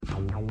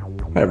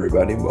Hi,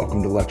 everybody.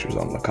 Welcome to Lectures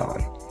on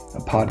Lacan, a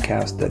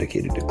podcast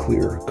dedicated to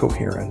clear,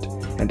 coherent,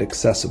 and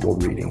accessible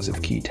readings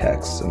of key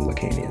texts in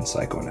Lacanian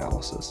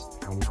psychoanalysis.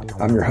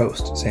 I'm your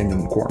host,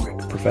 Samuel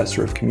McCormick,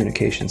 professor of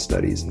communication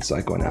studies and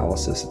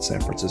psychoanalysis at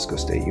San Francisco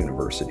State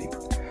University.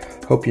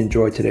 Hope you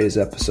enjoyed today's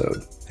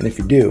episode, and if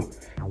you do,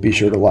 be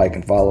sure to like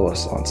and follow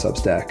us on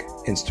Substack,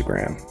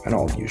 Instagram, and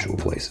all the usual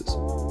places.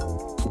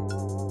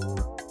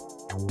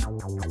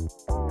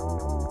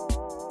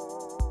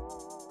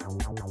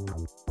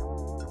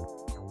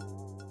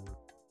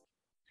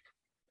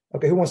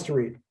 Okay, who wants to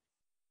read?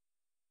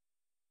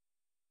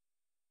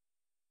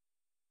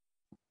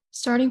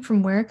 Starting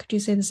from where? Could you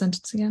say the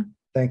sentence again?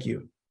 Thank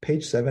you.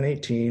 Page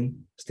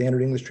 718,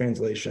 Standard English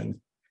Translation.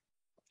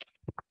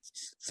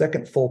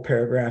 Second full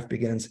paragraph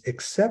begins,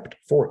 except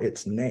for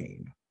its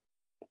name.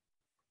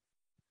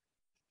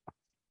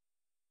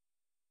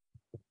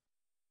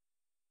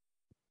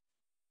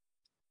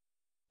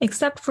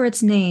 Except for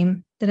its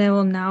name, that I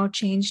will now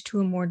change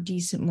to a more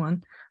decent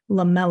one,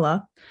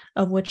 lamella,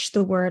 of which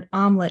the word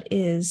omelet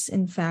is,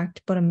 in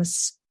fact, but a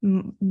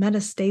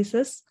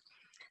metastasis.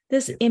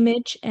 This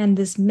image and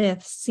this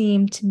myth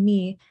seem to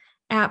me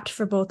apt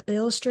for both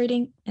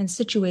illustrating and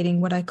situating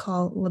what I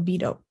call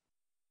libido.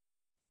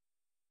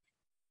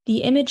 The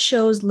image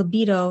shows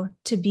libido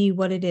to be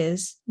what it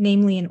is,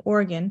 namely an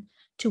organ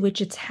to which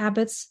its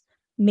habits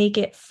make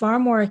it far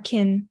more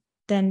akin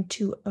than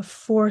to a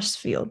force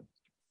field.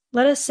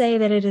 Let us say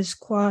that it is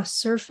qua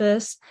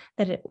surface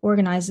that it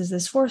organizes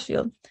this force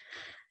field.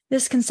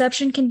 This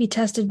conception can be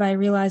tested by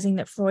realizing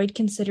that Freud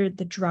considered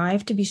the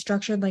drive to be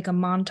structured like a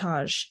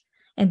montage,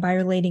 and by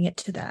relating it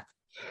to that.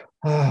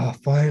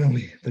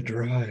 Finally, the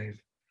drive.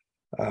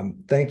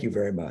 Thank you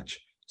very much.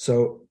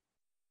 So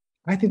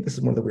I think this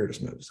is one of the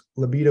weirdest moves.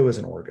 Libido is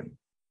an organ.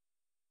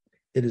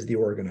 It is the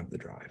organ of the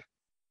drive.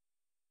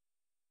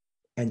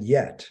 And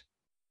yet,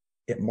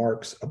 it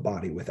marks a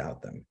body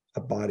without them,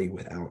 a body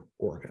without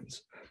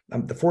organs.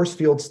 The force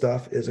field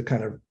stuff is a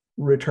kind of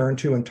return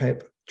to and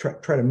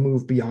try to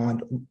move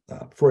beyond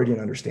Freudian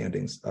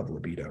understandings of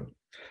libido.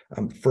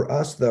 For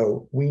us,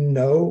 though, we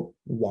know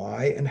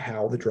why and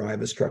how the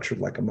drive is structured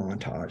like a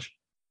montage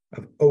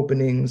of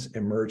openings,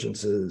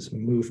 emergences,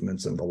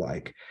 movements, and the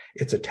like.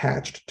 It's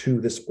attached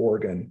to this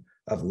organ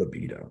of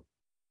libido.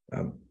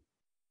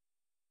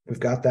 We've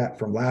got that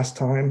from last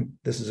time.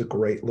 This is a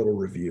great little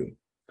review.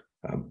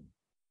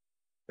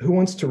 Who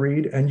wants to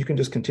read? And you can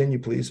just continue,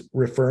 please.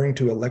 Referring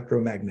to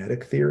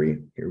electromagnetic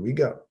theory. Here we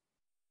go.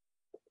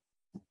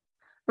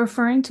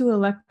 Referring to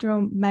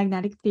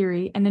electromagnetic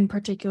theory, and in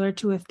particular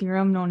to a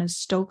theorem known as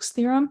Stokes'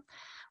 theorem,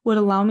 would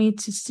allow me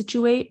to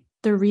situate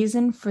the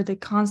reason for the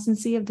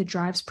constancy of the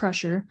drive's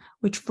pressure,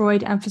 which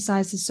Freud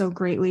emphasizes so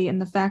greatly, in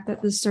the fact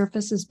that the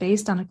surface is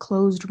based on a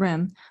closed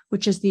rim,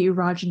 which is the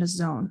erogenous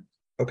zone.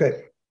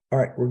 Okay. All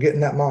right. We're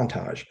getting that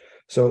montage.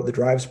 So the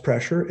drive's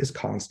pressure is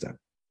constant.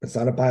 It's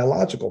not a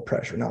biological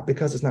pressure, not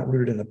because it's not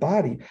rooted in the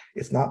body.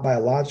 It's not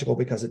biological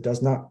because it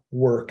does not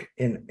work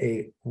in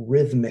a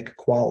rhythmic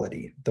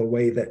quality, the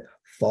way that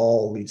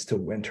fall leads to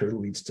winter,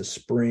 leads to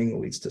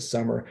spring, leads to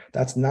summer.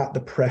 That's not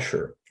the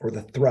pressure or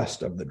the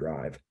thrust of the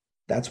drive.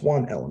 That's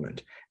one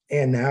element.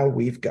 And now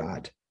we've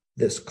got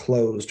this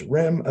closed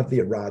rim of the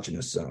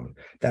erogenous zone.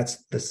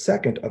 That's the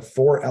second of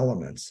four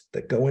elements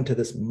that go into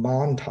this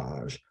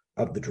montage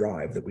of the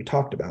drive that we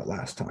talked about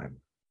last time.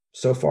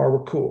 So far,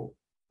 we're cool.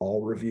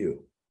 All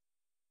review.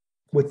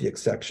 With the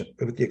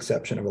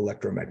exception of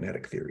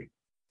electromagnetic theory.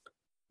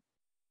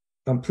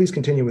 Please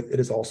continue with, it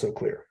is also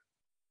clear.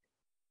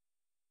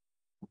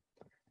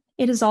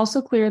 It is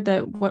also clear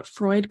that what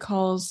Freud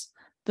calls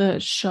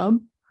the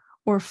Schub,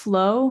 or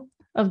flow,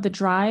 of the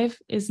drive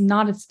is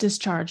not its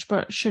discharge,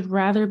 but should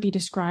rather be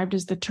described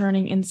as the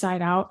turning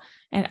inside out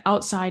and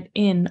outside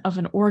in of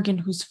an organ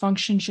whose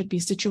function should be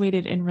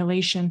situated in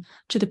relation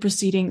to the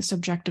preceding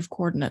subjective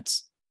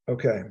coordinates.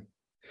 Okay.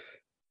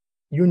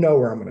 You know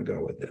where I'm going to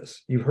go with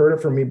this. You've heard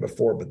it from me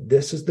before, but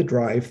this is the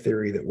drive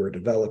theory that we're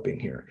developing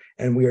here.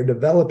 And we are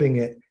developing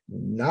it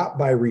not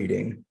by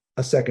reading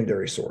a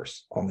secondary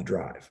source on the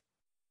drive.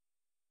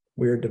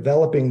 We are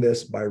developing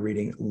this by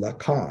reading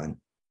Lacan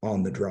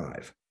on the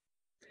drive.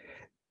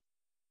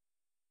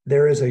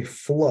 There is a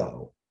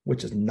flow,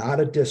 which is not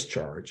a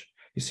discharge.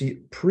 You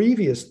see,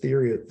 previous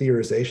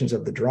theorizations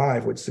of the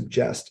drive would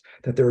suggest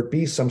that there would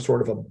be some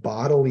sort of a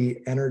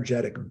bodily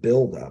energetic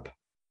buildup.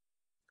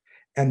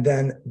 And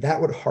then that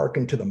would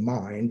hearken to the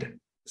mind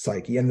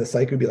psyche, and the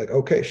psyche would be like,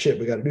 okay, shit,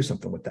 we got to do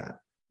something with that.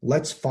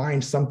 Let's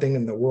find something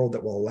in the world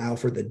that will allow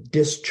for the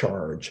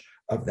discharge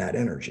of that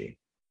energy.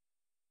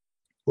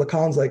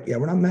 Lacan's like, yeah,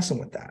 we're not messing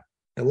with that.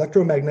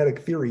 Electromagnetic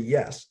theory,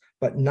 yes,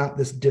 but not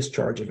this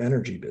discharge of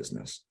energy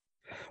business.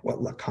 What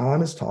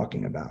Lacan is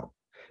talking about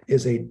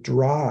is a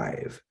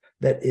drive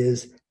that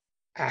is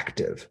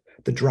active.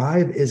 The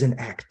drive is an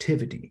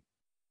activity.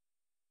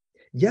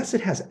 Yes,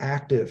 it has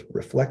active,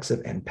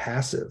 reflexive, and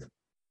passive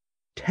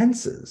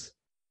tenses,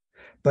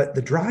 but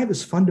the drive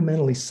is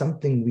fundamentally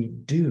something we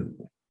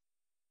do.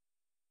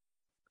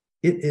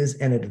 It is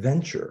an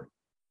adventure.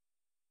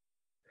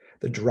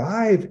 The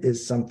drive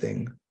is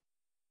something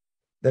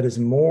that is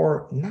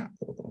more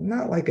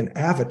not like an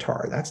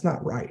avatar. That's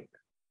not right.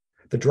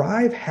 The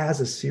drive has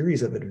a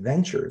series of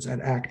adventures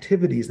and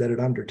activities that it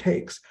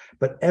undertakes,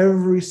 but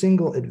every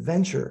single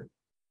adventure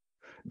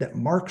that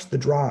marks the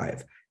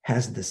drive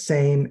has the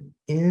same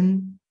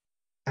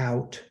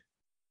in-out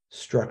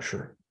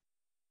structure.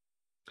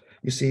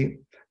 You see,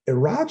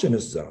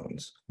 erogenous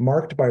zones,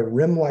 marked by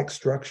rim-like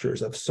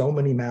structures of so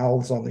many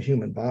mouths on the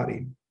human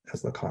body,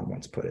 as Lacan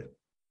once put it.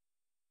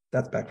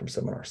 That's back from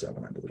Seminar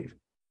 7, I believe.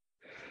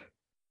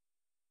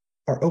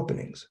 Are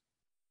openings.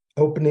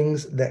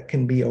 Openings that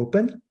can be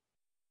open,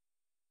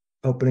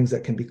 openings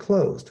that can be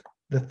closed.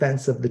 The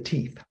fence of the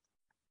teeth,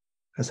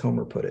 as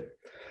Homer put it.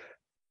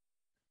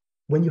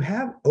 When you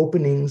have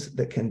openings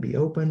that can be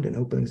opened and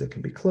openings that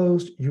can be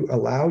closed, you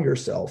allow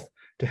yourself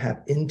to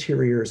have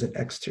interiors and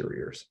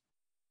exteriors,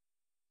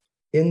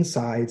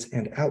 insides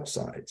and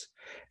outsides.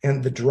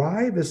 And the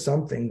drive is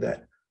something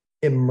that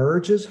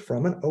emerges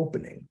from an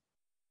opening,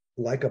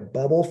 like a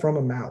bubble from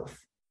a mouth,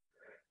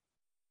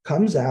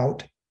 comes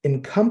out,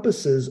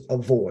 encompasses a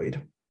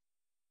void,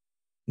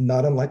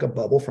 not unlike a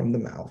bubble from the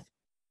mouth,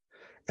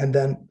 and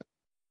then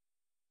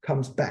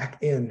comes back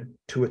in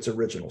to its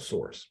original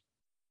source.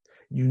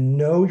 You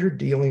know you're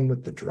dealing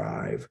with the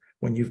drive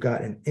when you've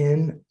got an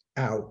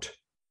in-out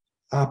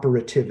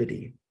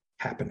operativity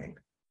happening.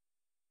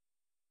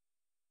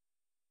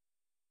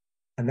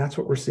 And that's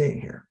what we're seeing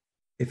here.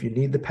 If you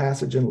need the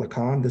passage in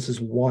Lacan, this is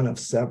one of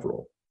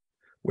several,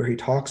 where he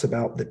talks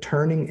about the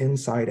turning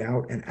inside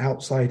out and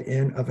outside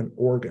in of an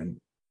organ.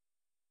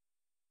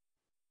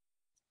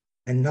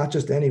 And not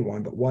just any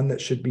one, but one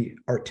that should be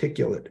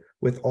articulate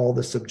with all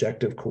the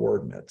subjective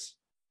coordinates.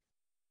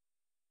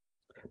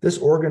 This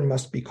organ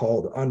must be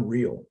called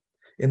unreal,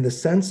 in the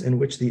sense in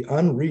which the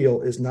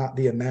unreal is not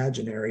the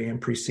imaginary and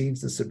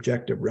precedes the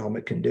subjective realm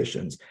at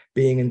conditions,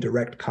 being in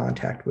direct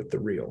contact with the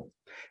real.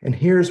 And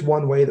here's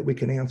one way that we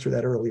can answer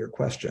that earlier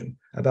question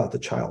about the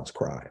child's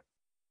cry.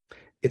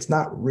 It's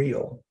not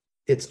real,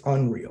 it's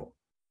unreal.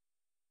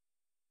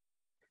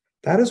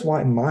 That is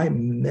why my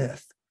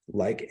myth,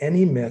 like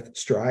any myth,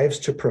 strives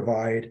to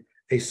provide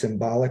a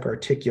symbolic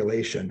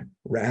articulation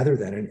rather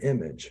than an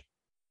image.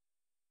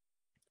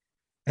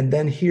 And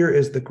then here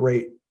is the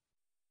great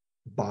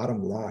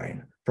bottom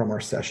line from our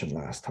session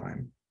last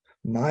time.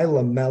 My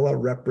lamella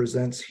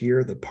represents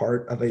here the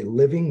part of a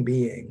living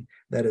being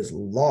that is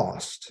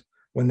lost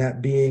when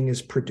that being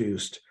is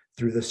produced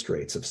through the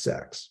straits of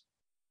sex.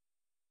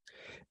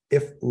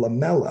 If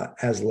lamella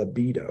as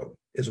libido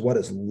is what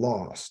is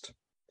lost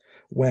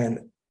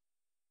when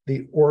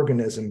the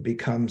organism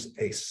becomes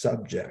a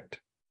subject,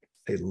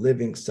 a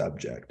living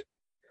subject,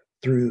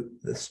 through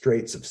the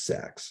straits of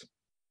sex,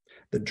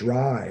 the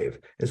drive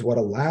is what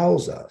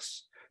allows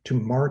us to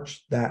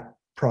march that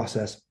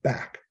process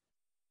back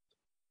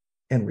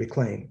and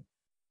reclaim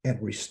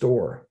and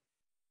restore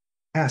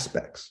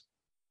aspects,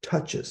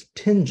 touches,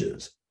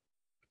 tinges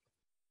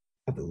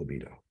of the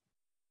libido.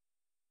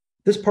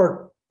 This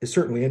part is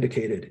certainly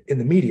indicated in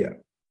the media,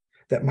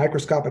 that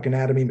microscopic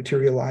anatomy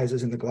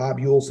materializes in the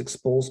globules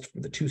exposed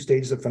for the two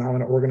stages of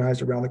phenomena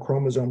organized around the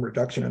chromosome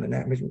reduction and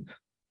anatomy.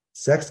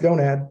 Sex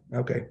gonad.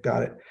 Okay,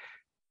 got it.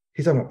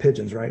 He's talking about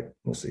pigeons, right?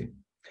 We'll see.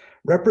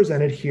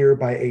 Represented here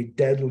by a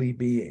deadly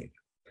being.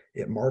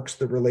 It marks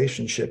the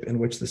relationship in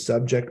which the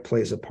subject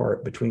plays a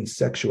part between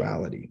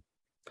sexuality,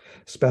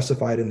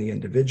 specified in the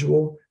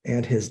individual,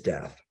 and his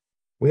death.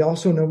 We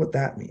also know what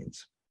that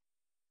means.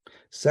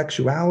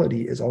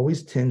 Sexuality is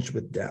always tinged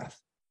with death,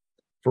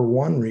 for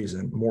one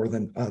reason more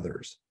than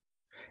others.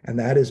 And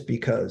that is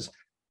because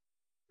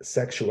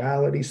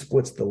sexuality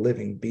splits the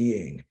living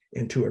being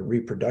into a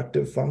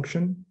reproductive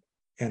function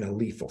and a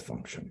lethal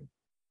function.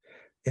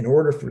 In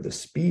order for the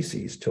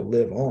species to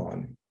live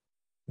on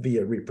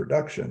via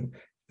reproduction,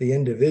 the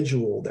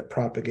individual that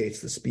propagates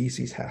the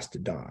species has to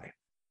die.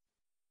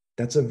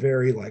 That's a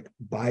very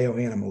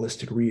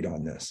bioanimalistic read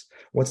on this.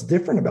 What's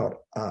different about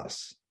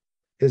us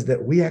is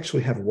that we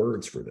actually have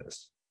words for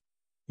this.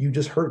 You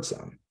just heard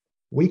some.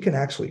 We can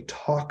actually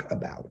talk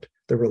about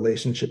the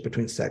relationship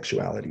between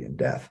sexuality and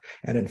death.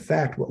 And in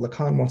fact, what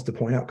Lacan wants to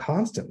point out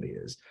constantly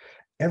is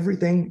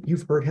everything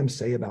you've heard him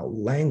say about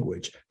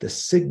language, the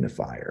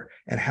signifier,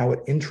 and how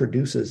it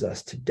introduces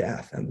us to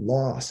death and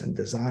loss and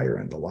desire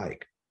and the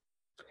like.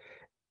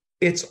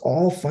 It's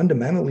all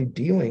fundamentally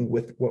dealing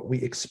with what we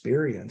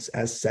experience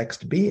as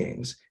sexed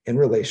beings in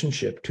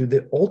relationship to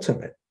the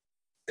ultimate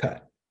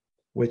cut,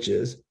 which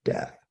is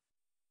death.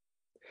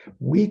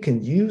 We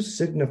can use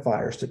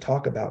signifiers to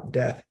talk about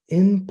death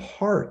in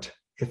part,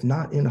 if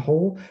not in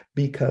whole,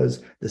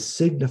 because the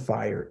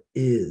signifier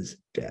is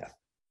death.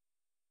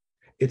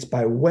 It's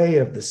by way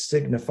of the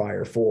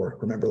signifier for,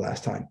 remember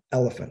last time,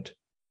 elephant,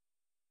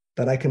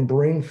 that I can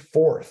bring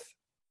forth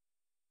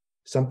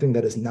something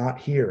that is not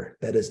here,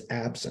 that is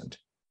absent,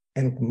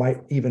 and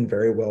might even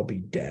very well be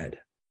dead.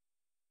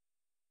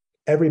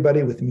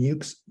 Everybody with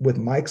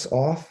mics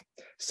off,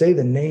 say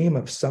the name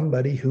of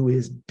somebody who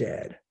is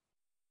dead.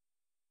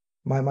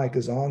 My mic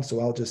is on, so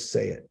I'll just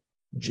say it.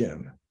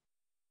 Jim.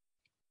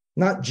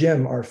 Not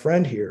Jim, our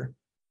friend here,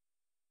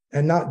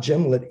 and not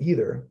Jimlet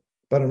either,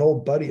 but an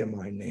old buddy of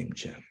mine named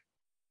Jim,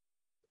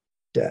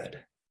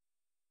 dead.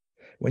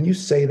 When you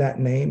say that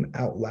name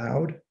out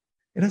loud,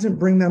 it doesn't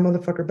bring that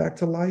motherfucker back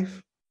to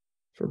life,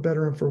 for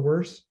better and for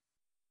worse.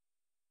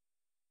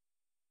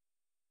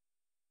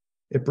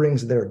 It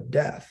brings their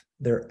death,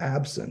 their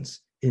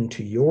absence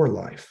into your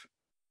life,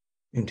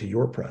 into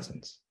your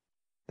presence.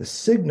 The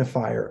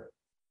signifier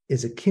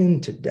is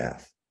akin to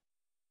death,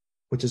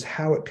 which is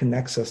how it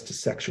connects us to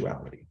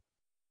sexuality.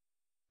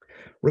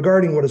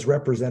 Regarding what is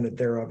represented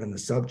thereof in the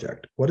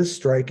subject, what is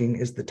striking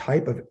is the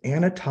type of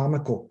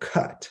anatomical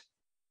cut,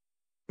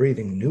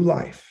 breathing new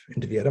life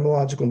into the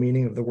etymological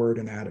meaning of the word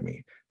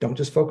anatomy. Don't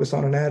just focus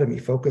on anatomy,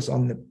 focus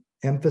on the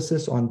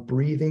emphasis on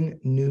breathing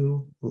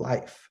new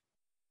life.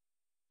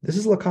 This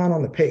is Lacan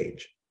on the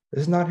page.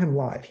 This is not him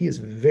live. He is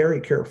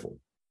very careful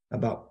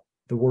about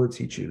the words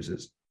he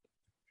chooses,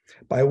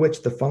 by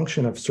which the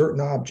function of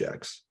certain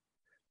objects,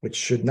 which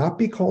should not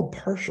be called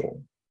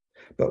partial,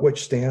 but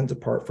which stands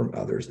apart from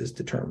others, is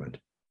determined.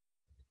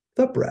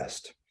 The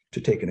breast,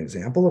 to take an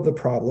example of the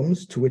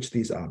problems to which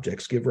these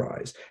objects give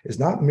rise, is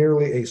not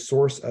merely a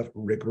source of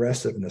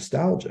regressive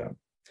nostalgia,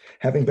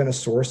 having been a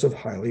source of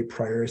highly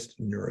prized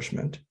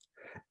nourishment.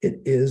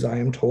 It is, I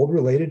am told,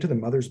 related to the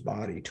mother's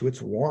body, to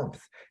its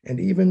warmth, and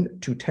even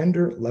to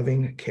tender,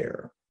 loving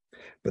care.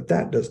 But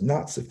that does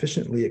not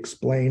sufficiently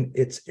explain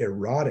its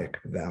erotic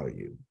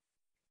value,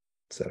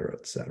 etc.,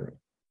 etc.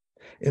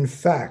 In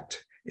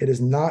fact, it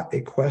is not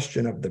a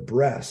question of the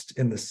breast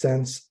in the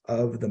sense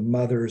of the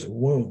mother's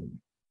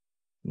womb.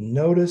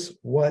 Notice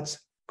what's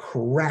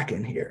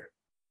cracking here.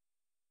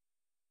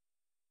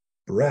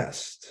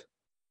 Breast.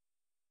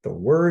 The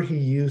word he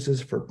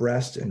uses for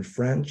breast in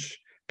French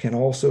can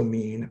also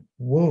mean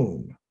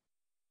womb.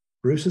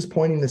 Bruce is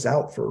pointing this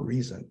out for a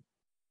reason.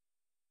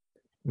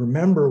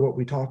 Remember what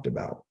we talked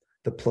about,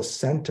 the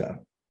placenta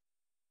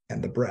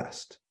and the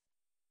breast.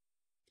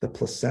 The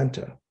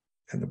placenta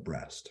and the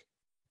breast.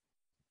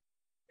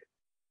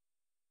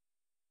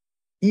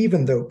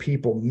 Even though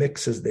people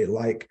mix as they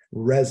like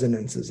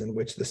resonances in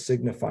which the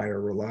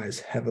signifier relies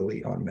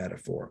heavily on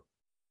metaphor,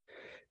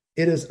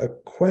 it is a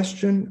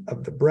question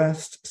of the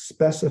breast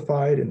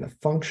specified in the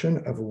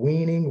function of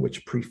weaning,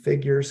 which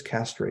prefigures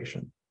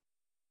castration.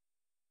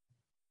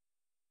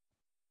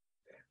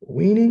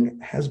 Weaning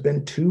has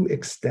been too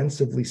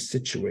extensively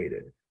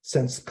situated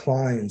since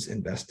Klein's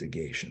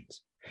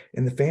investigations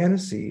in the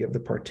fantasy of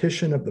the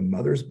partition of the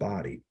mother's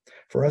body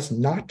for us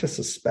not to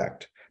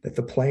suspect that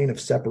the plane of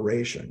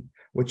separation,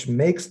 which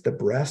makes the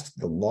breast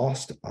the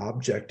lost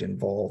object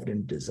involved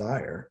in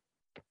desire,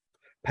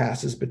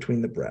 passes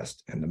between the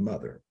breast and the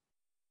mother.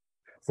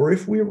 For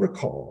if we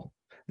recall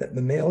that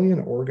mammalian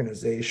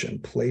organization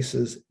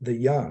places the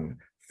young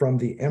from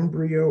the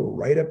embryo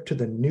right up to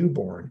the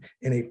newborn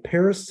in a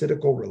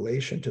parasitical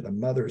relation to the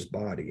mother's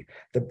body,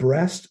 the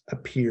breast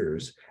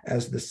appears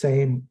as the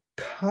same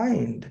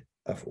kind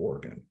of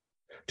organ,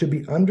 to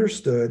be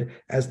understood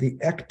as the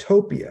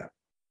ectopia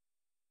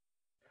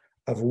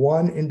of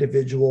one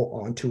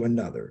individual onto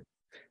another,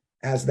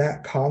 as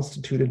that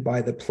constituted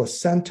by the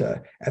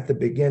placenta at the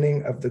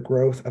beginning of the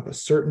growth of a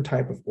certain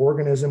type of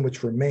organism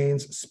which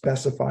remains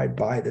specified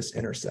by this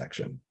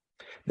intersection.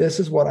 This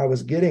is what I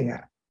was getting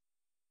at.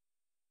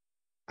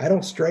 I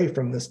don't stray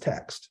from this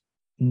text,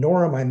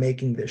 nor am I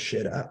making this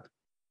shit up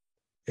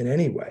in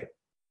any way.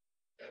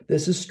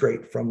 This is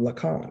straight from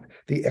Lacan,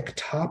 the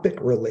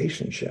ectopic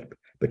relationship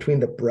between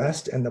the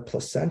breast and the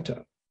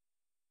placenta.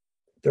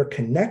 They're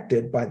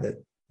connected by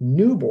the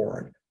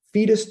newborn,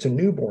 fetus to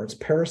newborn's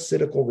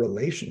parasitical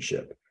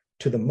relationship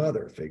to the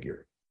mother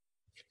figure.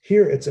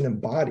 Here it's an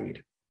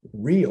embodied,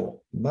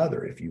 real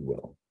mother, if you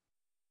will.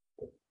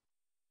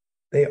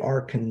 They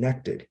are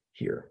connected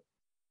here.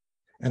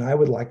 And I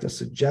would like to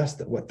suggest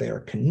that what they are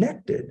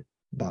connected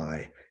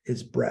by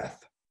is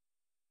breath,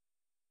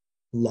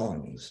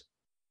 lungs,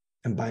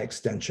 and by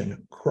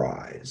extension,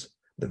 cries,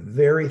 the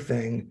very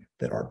thing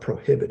that are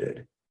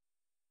prohibited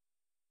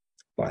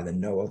by the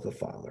no of the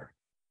Father.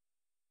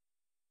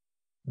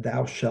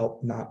 Thou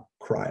shalt not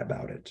cry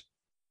about it.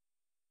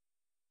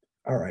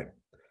 All right.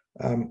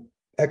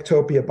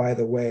 Ectopia, by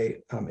the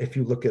way, if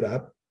you look it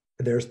up,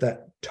 there's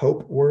that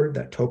tope word,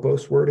 that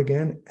topos word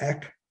again,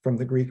 ek from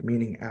the Greek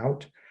meaning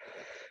out.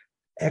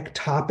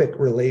 Ectopic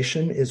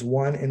relation is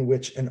one in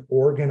which an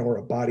organ or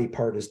a body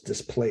part is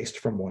displaced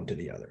from one to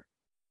the other.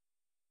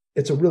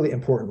 It's a really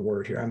important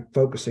word here. I'm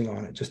focusing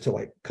on it just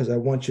to because I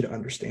want you to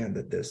understand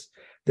that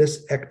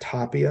this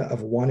ectopia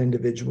of one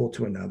individual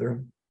to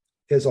another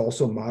is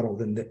also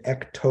modeled in the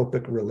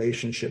ectopic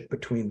relationship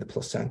between the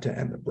placenta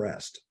and the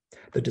breast,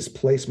 the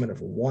displacement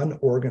of one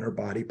organ or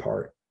body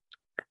part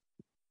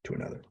to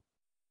another.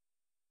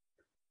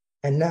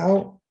 And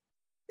now,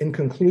 in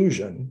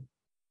conclusion,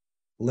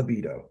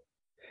 libido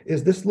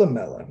is this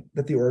lamella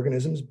that the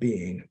organism's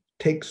being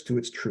takes to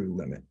its true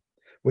limit,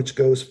 which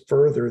goes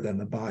further than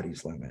the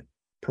body's limit.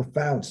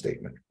 Profound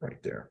statement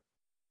right there.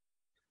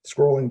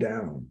 Scrolling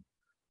down,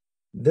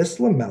 this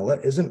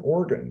lamella is an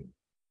organ,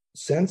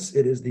 since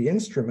it is the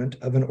instrument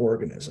of an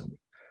organism.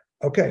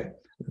 Okay,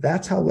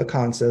 That's how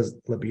Lacan says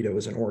libido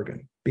is an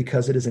organ,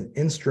 because it is an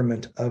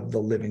instrument of the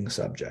living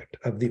subject,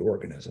 of the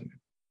organism.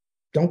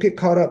 Don't get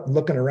caught up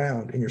looking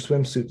around in your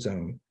swimsuit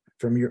zone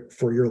for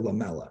your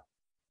lamella.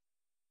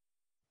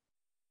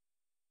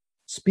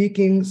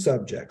 Speaking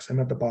subjects, I'm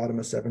at the bottom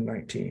of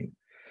 719,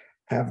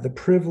 have the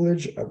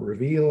privilege of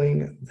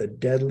revealing the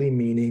deadly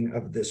meaning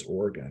of this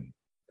organ,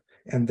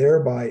 and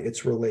thereby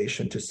its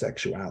relation to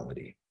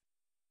sexuality,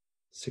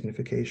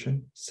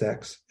 signification,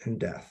 sex, and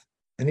death.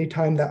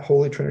 Anytime that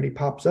Holy Trinity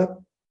pops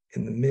up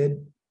in the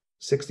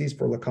mid-60s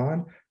for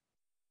Lacan,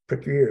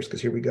 prick your ears,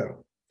 because here we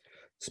go.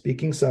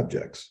 Speaking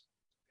subjects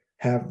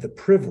have the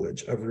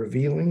privilege of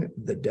revealing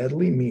the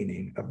deadly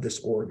meaning of this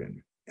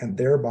organ, and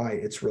thereby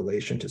its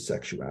relation to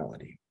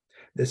sexuality.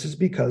 This is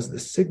because the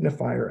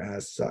signifier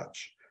as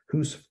such,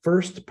 whose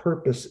first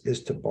purpose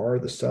is to bar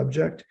the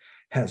subject,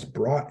 has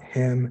brought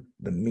him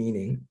the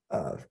meaning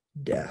of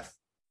death.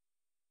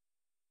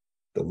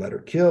 The letter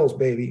kills,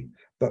 baby,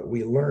 but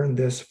we learn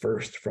this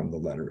first from the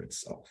letter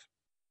itself.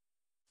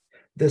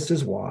 This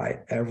is why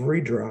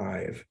every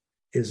drive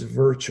is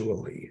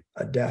virtually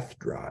a death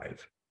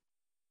drive.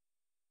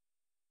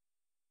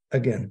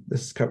 Again,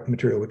 this is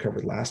material we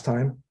covered last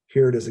time.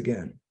 Here it is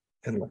again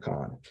in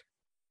Lacan.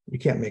 You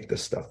can't make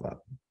this stuff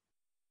up.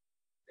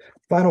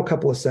 Final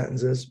couple of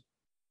sentences,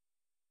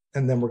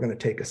 and then we're going to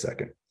take a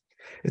second.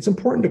 It's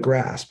important to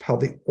grasp how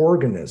the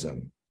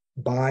organism,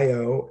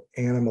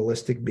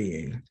 bio-animalistic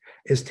being,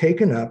 is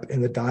taken up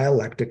in the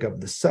dialectic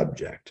of the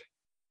subject,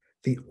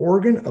 the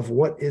organ of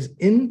what is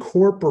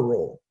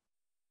incorporeal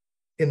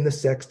in the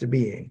sexed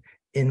being,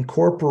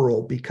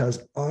 incorporeal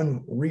because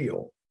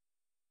unreal,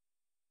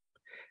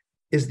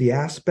 is the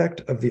aspect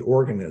of the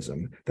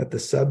organism that the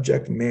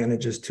subject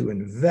manages to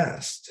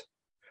invest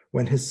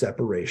when his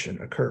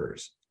separation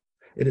occurs.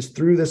 It is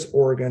through this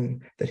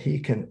organ that he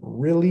can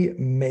really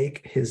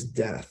make his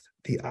death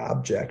the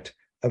object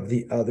of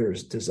the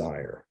other's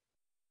desire.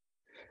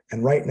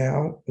 And right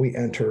now, we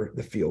enter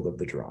the field of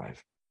the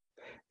drive.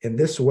 In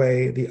this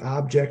way, the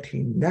object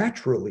he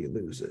naturally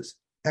loses,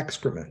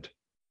 excrement,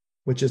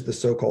 which is the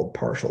so-called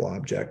partial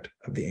object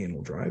of the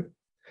anal drive,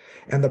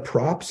 and the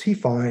props he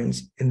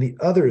finds in the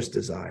other's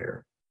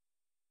desire,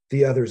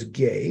 the other's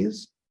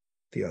gaze,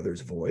 the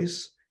other's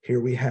voice. Here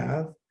we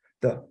have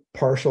the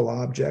partial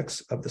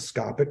objects of the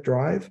scopic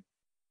drive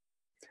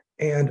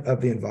and of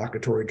the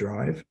invocatory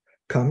drive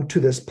come to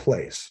this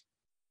place.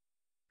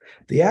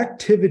 The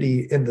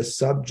activity in the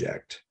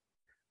subject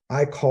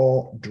I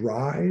call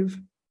drive.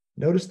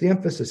 Notice the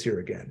emphasis here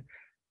again.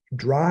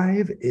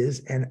 Drive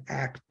is an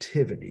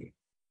activity.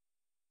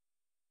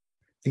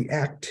 The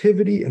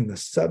activity in the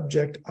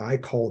subject I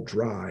call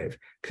drive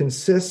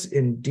consists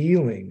in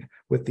dealing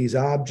with these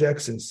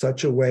objects in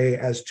such a way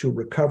as to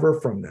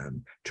recover from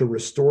them, to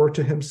restore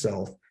to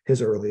himself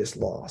his earliest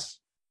loss.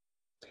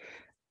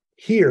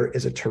 Here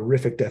is a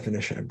terrific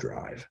definition of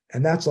drive,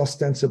 and that's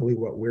ostensibly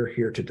what we're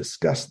here to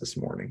discuss this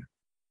morning,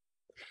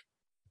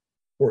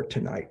 or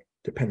tonight,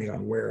 depending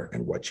on where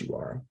and what you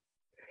are.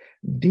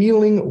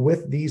 Dealing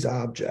with these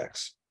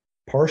objects,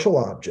 partial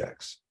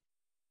objects,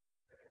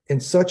 in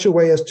such a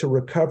way as to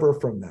recover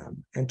from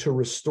them and to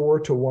restore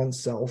to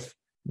oneself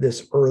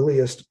this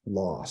earliest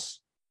loss,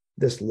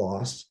 this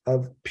loss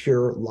of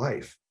pure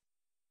life,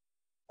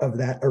 of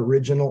that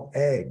original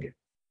egg,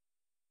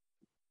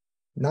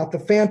 not the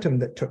phantom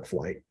that took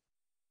flight.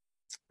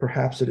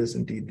 Perhaps it is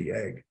indeed the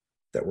egg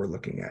that we're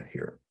looking at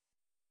here.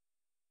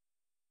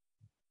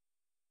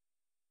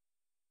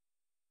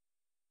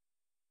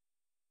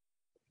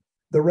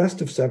 The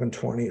rest of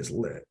 720 is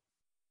lit.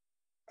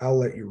 I'll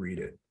let you read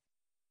it.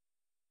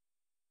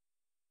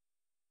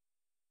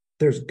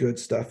 There's good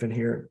stuff in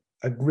here.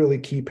 A really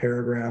key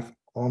paragraph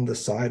on the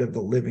side of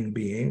the living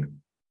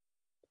being.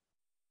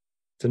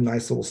 It's a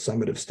nice little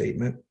summative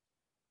statement.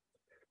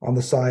 On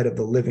the side of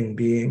the living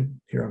being,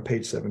 here on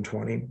page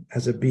 720,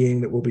 as a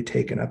being that will be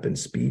taken up in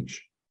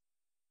speech,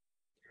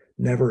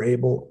 never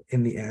able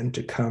in the end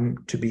to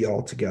come to be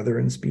altogether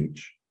in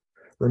speech,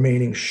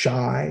 remaining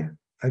shy,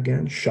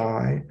 again,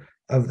 shy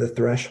of the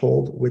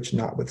threshold, which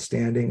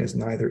notwithstanding is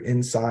neither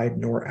inside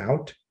nor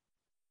out.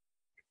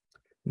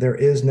 There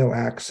is no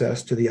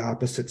access to the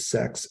opposite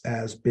sex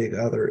as big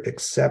other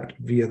except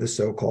via the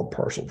so-called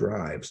partial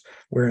drives,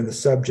 wherein the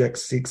subject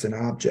seeks an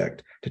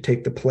object to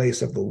take the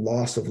place of the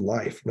loss of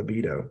life,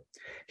 libido,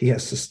 he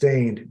has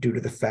sustained due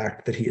to the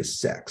fact that he is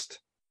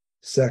sexed.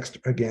 Sexed,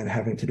 again,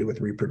 having to do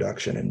with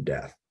reproduction and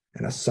death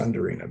and a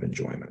sundering of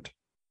enjoyment.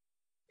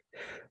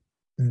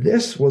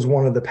 This was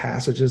one of the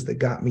passages that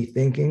got me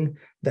thinking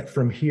that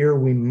from here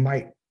we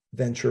might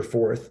venture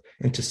forth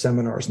into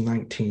seminars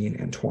 19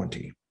 and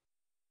 20.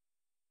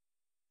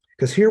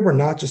 Because here we're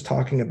not just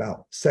talking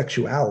about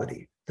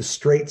sexuality, the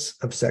straits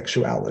of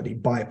sexuality,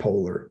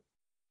 bipolar,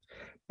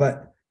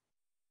 but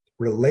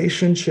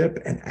relationship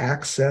and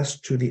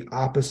access to the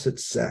opposite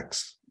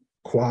sex,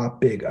 qua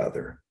big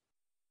other.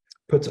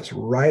 Puts us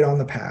right on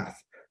the path.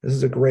 This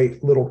is a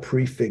great little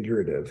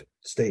prefigurative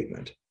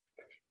statement.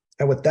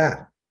 And with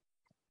that,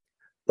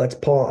 let's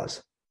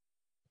pause.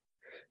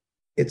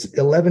 It's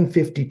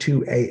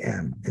 11:52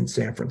 a.m. in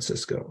San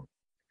Francisco.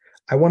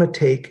 I want to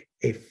take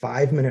a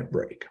 5-minute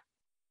break.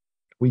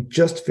 We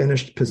just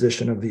finished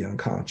Position of the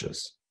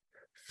Unconscious.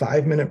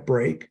 5-minute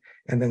break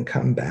and then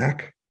come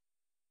back.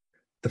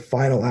 The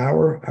final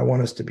hour, I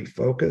want us to be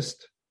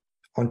focused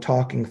on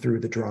talking through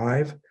the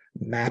drive,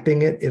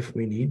 mapping it if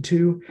we need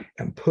to,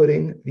 and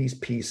putting these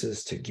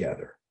pieces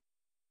together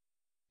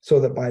so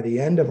that by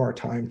the end of our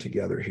time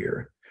together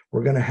here,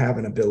 we're going to have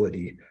an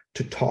ability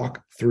to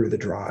talk through the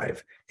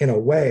drive in a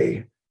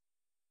way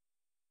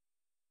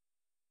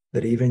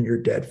that even your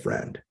dead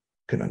friend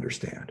can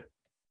understand.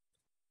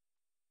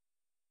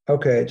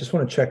 Okay, I just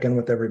want to check in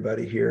with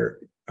everybody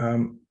here.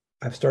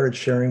 I've started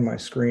sharing my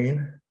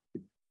screen.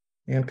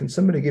 And can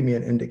somebody give me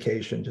an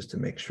indication just to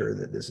make sure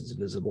that this is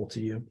visible to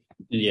you?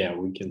 Yeah,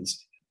 we can.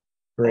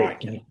 Great.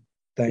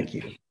 Thank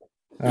you.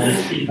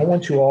 I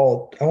want to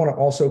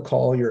also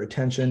call your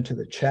attention to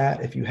the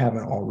chat if you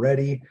haven't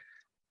already.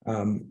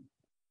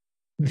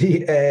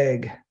 The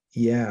egg,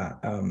 yeah.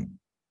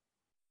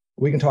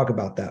 We can talk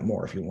about that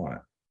more if you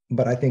want,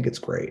 but I think it's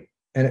great.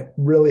 And it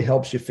really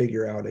helps you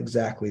figure out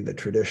exactly the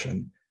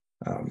tradition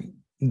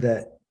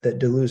that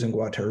Deleuze and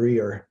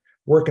Guattari are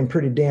working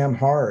pretty damn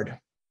hard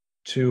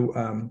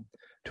to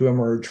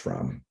emerge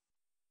from.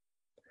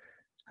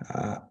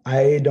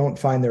 I don't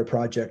find their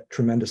project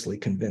tremendously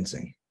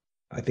convincing.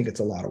 I think it's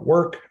a lot of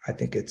work. I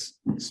think it's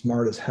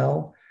smart as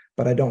hell,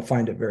 but I don't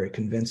find it very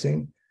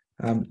convincing.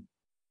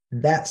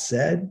 That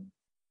said,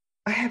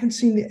 I haven't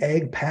seen the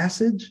egg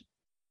passage.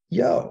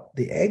 Yo,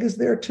 the egg is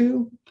there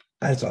too.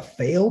 It's a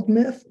failed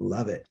myth.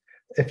 Love it.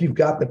 If you've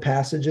got the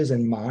passages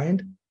in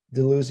mind,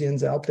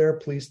 Deleuzians out there,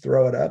 please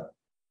throw it up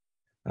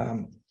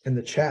in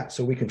the chat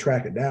so we can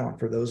track it down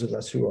for those of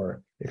us who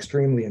are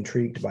extremely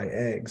intrigued by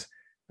eggs,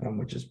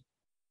 which is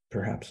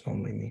perhaps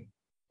only me.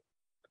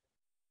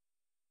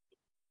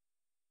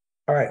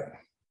 All right.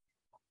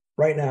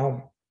 Right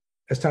now,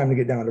 it's time to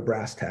get down to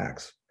brass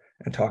tacks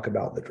and talk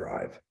about the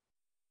drive.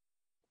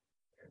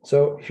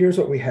 So here's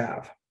what we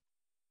have.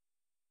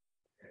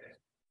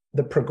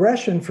 The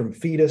progression from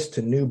fetus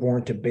to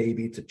newborn to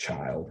baby to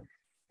child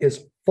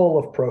is full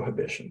of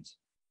prohibitions,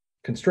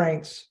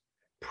 constraints,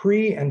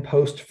 pre- and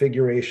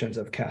post-figurations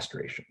of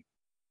castration.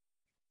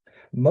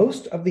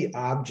 Most of the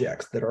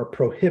objects that are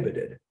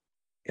prohibited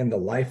in the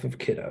life of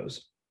kiddos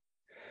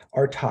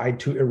are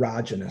tied to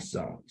erogenous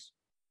zones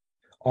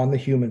on the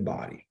human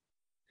body,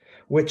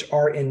 which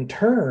are in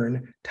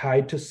turn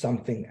tied to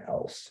something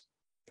else,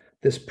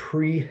 this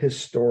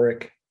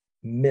prehistoric,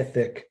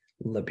 mythic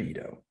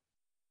libido.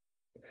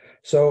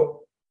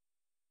 So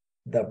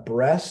the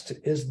breast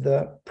is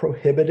the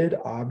prohibited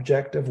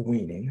object of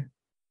weaning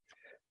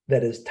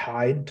that is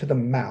tied to the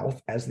mouth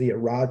as the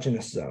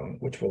erogenous zone,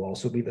 which will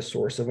also be the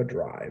source of a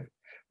drive,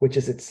 which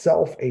is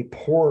itself a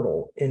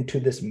portal into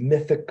this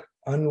mythic,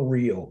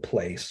 unreal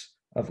place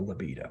of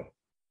libido.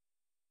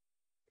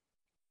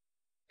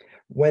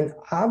 When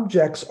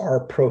objects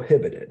are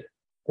prohibited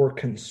or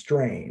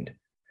constrained,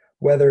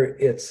 whether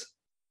it's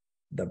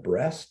the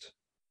breast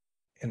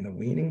in the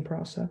weaning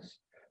process,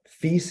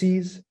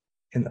 feces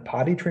in the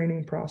potty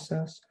training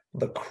process,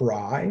 the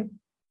cry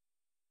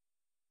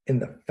in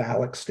the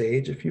phallic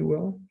stage, if you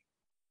will,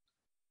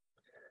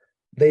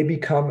 they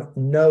become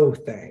no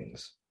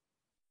things.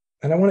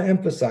 And I want to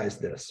emphasize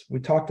this. We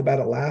talked about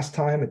it last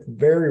time. It's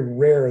very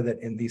rare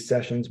that in these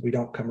sessions we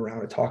don't come around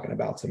to talking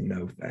about some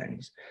no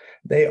things.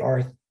 They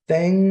are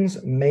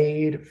things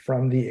made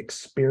from the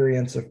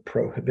experience of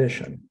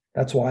prohibition.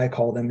 That's why I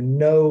call them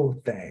no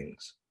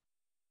things.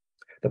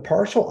 The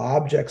partial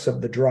objects of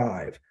the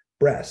drive,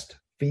 breast,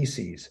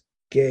 feces,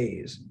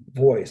 gaze,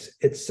 voice,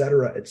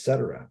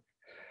 etc.,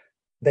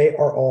 they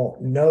are all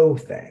no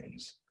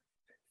things.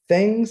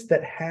 Things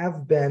that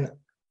have been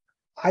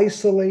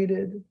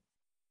isolated,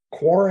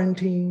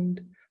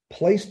 quarantined,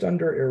 placed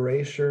under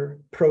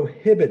erasure,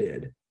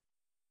 prohibited,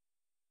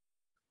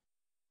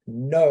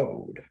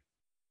 node.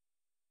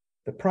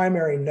 The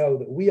primary no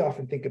that we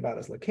often think about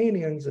as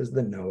Lacanians is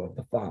the no of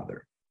the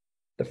Father,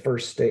 the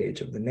first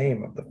stage of the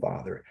name of the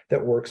Father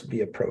that works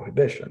via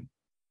prohibition.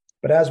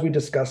 But as we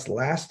discussed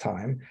last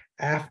time,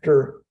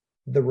 after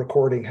the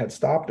recording had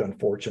stopped,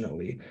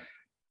 unfortunately,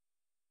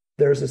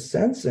 there's a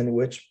sense in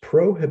which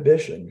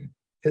prohibition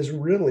is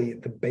really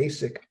the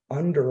basic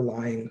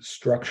underlying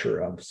structure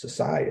of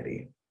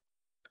society.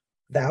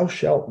 Thou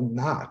shalt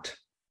not,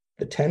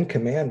 the 10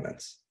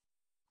 Commandments,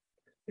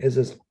 is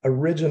as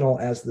original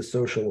as the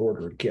social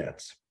order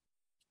gets.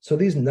 So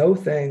these no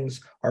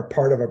things are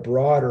part of a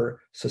broader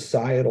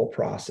societal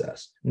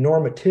process,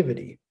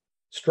 normativity,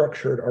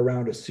 structured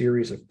around a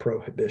series of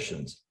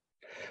prohibitions.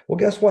 Well,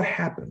 guess what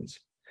happens?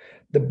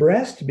 The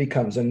breast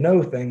becomes a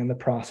no thing in the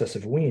process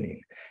of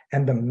weaning,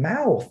 and the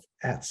mouth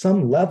at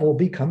some level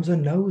becomes a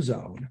no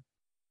zone.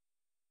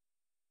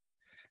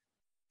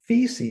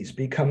 Feces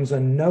becomes a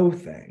no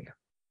thing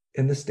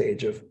in the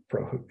stage of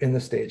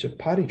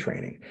potty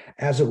training.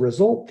 As a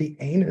result, the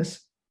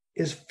anus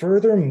is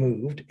further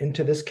moved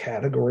into this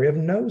category of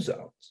no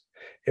zones.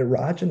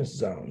 Erogenous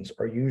zones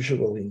are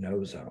usually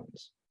no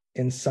zones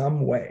in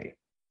some way.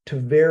 to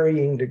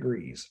varying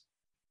degrees.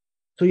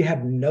 So you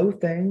have no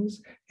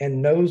things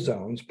and no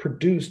zones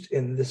produced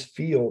in this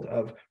field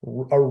of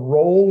a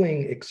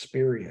rolling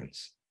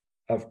experience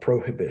of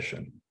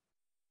prohibition.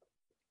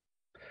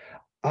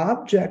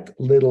 Object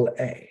little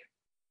a,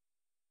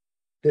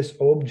 this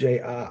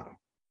objet a,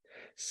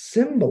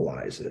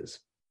 symbolizes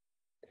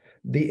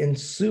the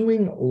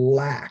ensuing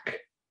lack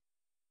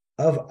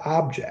of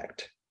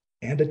object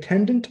and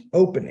attendant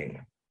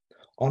opening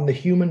on the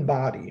human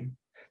body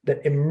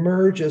that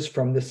emerges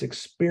from this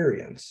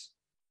experience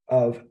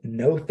of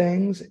no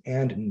things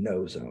and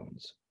no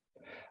zones.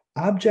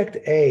 Object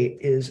A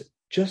is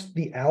just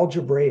the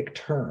algebraic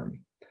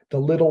term, the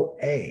little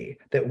a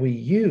that we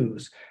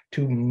use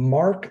to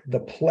mark the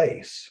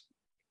place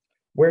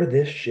where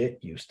this shit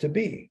used to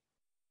be.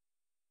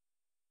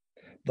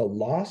 The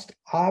lost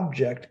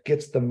object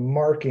gets the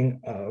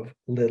marking of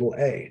little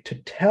a to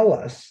tell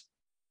us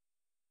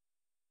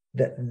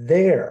that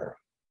there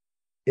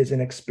is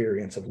an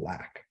experience of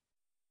lack.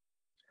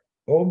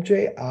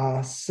 Objet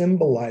A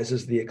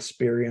symbolizes the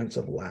experience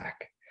of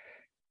lack.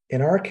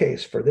 In our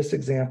case, for this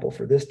example,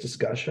 for this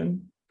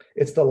discussion,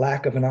 it's the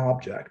lack of an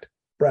object: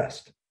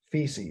 breast,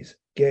 feces,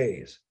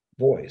 gaze,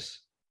 voice,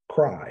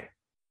 cry,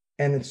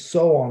 and it's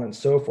so on and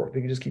so forth.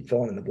 We can just keep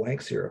filling in the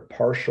blanks here of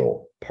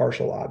partial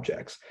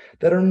objects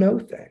that are no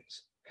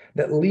things,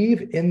 that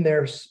leave in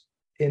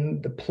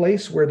the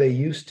place where they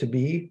used to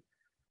be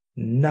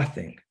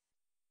nothing,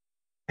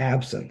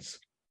 absence,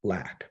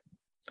 lack.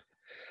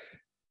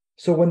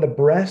 So when the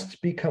breast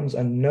becomes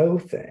a no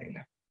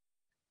thing,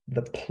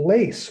 the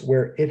place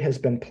where it has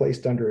been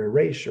placed under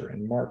erasure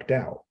and marked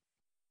out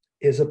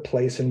is a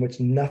place in which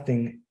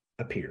nothing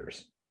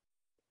appears.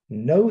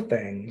 No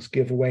things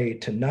give way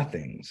to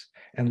nothings,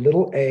 and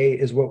little a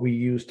is what we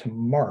use to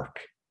mark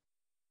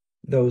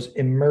those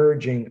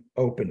emerging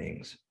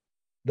openings,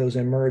 those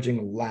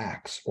emerging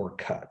lacks or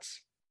cuts.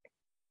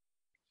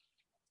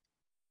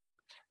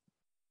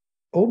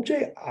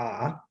 Objet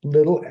A,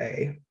 little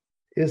a,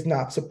 is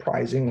not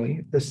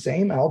surprisingly the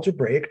same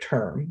algebraic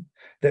term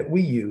that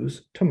we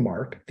use to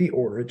mark the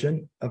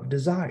origin of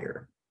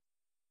desire.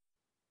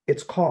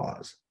 Its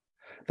cause.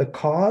 The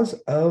cause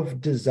of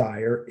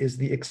desire is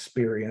the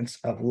experience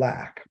of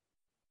lack.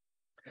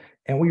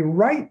 And we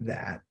write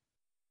that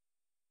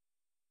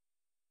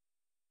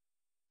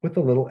with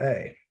a little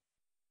a.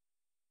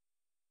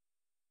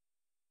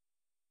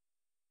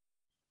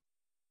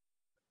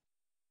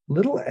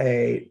 Little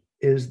a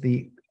is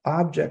the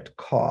object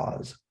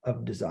cause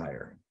of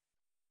desire.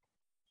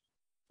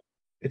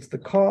 It's the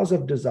cause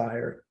of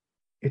desire.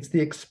 It's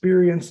the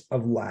experience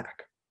of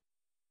lack.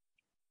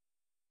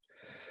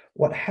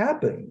 What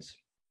happens,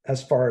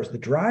 as far as the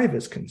drive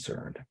is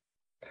concerned,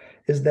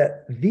 is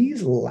that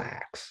these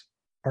lacks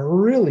are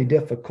really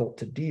difficult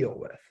to deal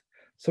with.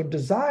 So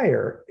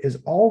desire is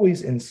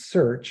always in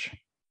search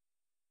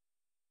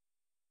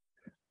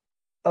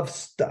of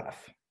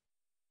stuff.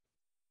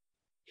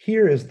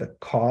 Here is the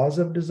cause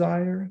of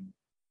desire.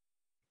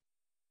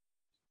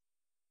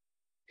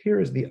 Here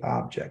is the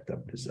object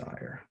of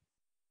desire.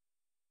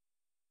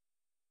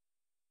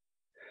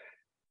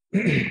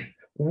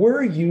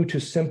 Were you to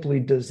simply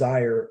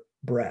desire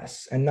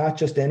breasts, and not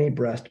just any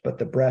breast, but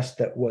the breast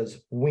that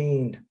was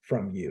weaned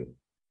from you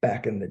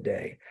back in the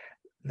day,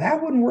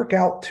 that wouldn't work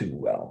out too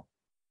well.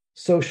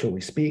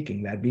 Socially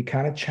speaking, that'd be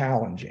kind of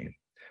challenging,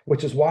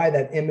 which is why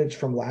that image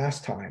from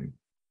last time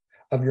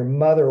of your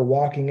mother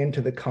walking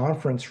into the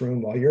conference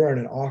room while you're in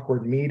an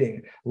awkward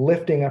meeting,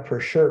 lifting up her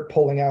shirt,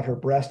 pulling out her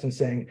breast and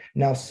saying,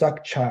 "Now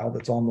suck, child,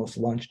 it's almost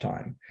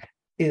lunchtime,"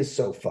 is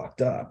so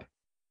fucked up.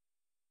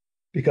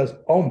 Because,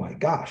 oh my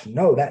gosh,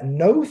 no, that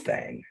no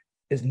thing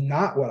is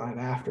not what I'm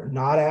after.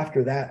 Not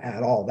after that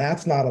at all.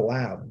 That's not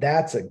allowed.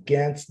 That's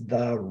against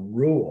the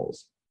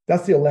rules.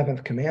 That's the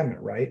 11th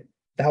commandment, right?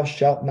 Thou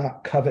shalt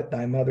not covet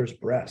thy mother's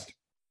breast.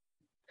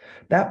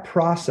 That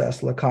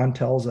process, Lacan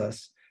tells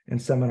us in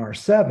Seminar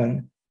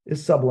 7,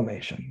 is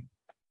sublimation.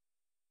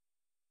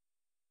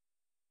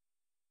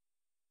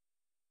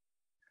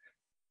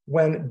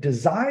 When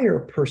desire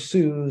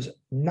pursues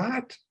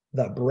not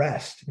the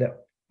breast that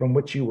from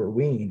which you were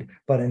weaned,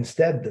 but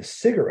instead the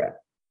cigarette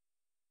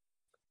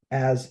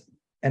as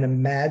an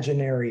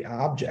imaginary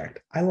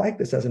object. I like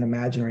this as an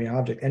imaginary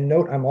object. And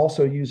note, I'm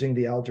also using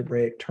the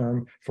algebraic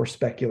term for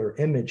specular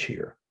image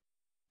here.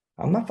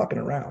 I'm not fucking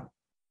around.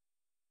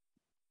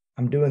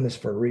 I'm doing this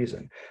for a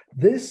reason.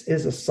 This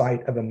is a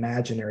site of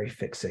imaginary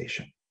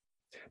fixation.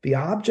 The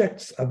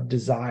objects of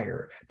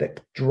desire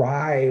that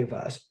drive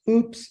us,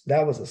 oops,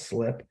 that was a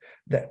slip,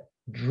 that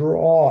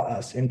draw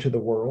us into the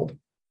world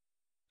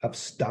of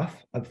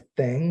stuff, of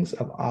things,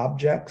 of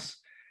objects,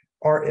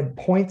 are in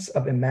points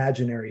of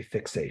imaginary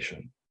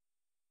fixation.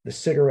 The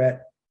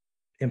cigarette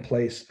in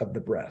place of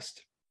the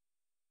breast.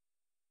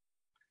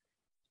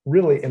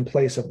 Really in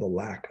place of the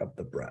lack of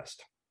the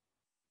breast.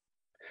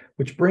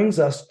 Which brings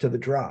us to the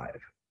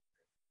drive.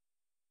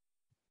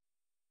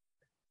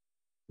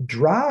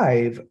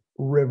 Drive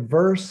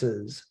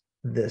reverses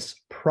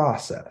this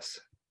process.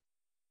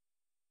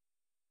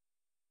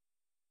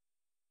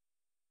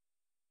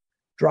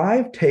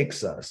 Drive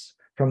takes us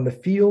from the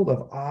field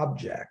of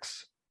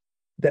objects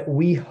that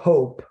we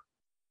hope,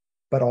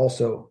 but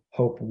also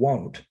hope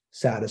won't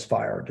satisfy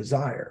our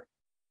desire,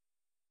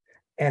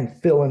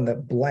 and fill in the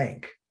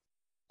blank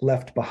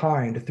left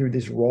behind through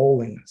this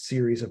rolling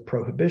series of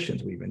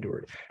prohibitions we've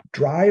endured.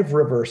 Drive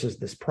reverses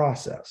this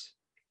process,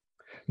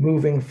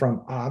 moving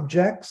from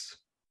objects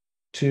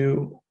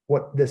to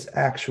what this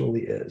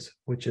actually is,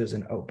 which is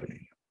an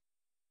opening.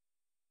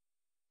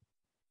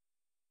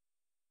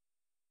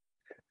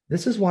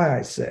 This is why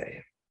I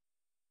say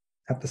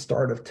at the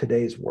start of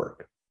today's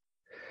work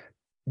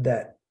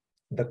that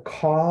the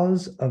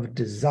cause of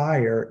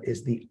desire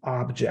is the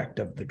object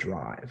of the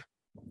drive.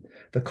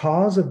 The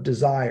cause of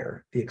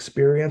desire, the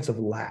experience of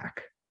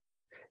lack,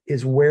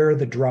 is where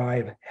the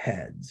drive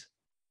heads.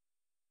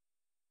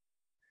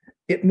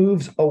 It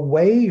moves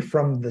away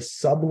from the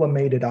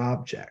sublimated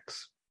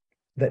objects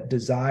that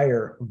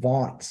desire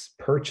vaunts,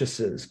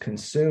 purchases,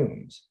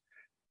 consumes,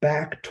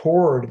 back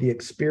toward the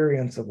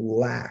experience of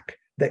lack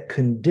that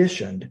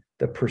conditioned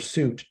the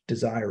pursuit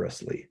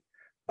desirously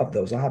of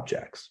those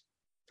objects.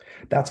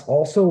 That's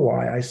also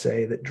why I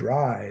say that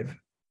drive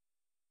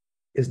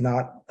is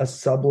not a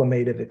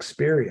sublimative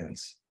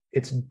experience.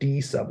 It's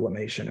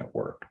desublimation at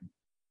work.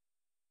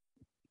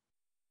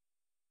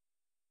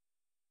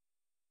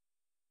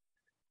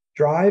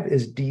 Drive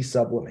is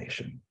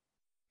desublimation.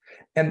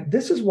 And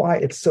this is why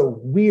it's so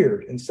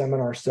weird in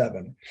Seminar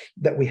 7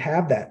 that we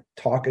have that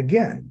talk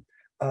again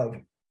of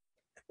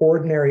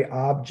ordinary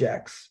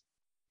objects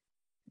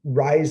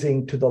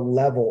rising to the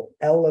level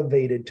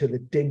elevated to the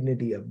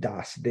dignity of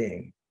Das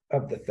Ding,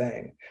 of the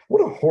thing.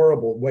 What a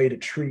horrible way to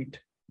treat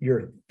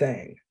your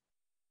thing,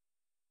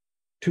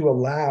 to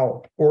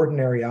allow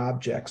ordinary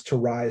objects to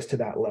rise to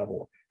that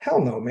level. Hell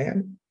no,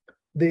 man.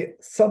 The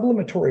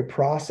sublimatory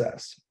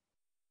process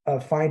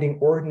of finding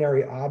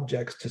ordinary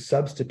objects to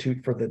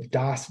substitute for the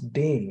Das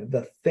Ding,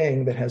 the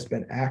thing that has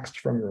been axed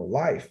from your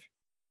life,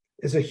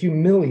 is a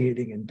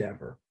humiliating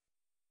endeavor.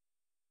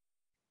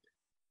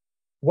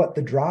 What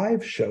the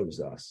drive shows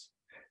us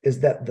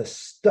is that the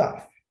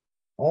stuff,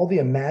 all the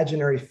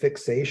imaginary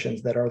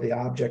fixations that are the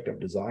object of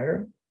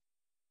desire,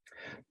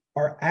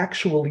 are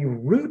actually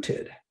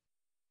rooted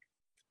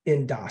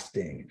in Das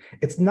Ding.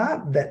 It's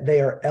not that they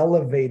are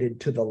elevated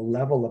to the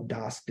level of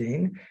Das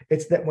Ding.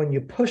 It's that when you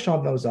push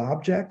on those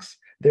objects,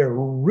 they're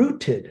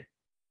rooted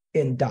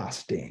in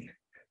Das Ding.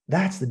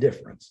 That's the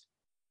difference.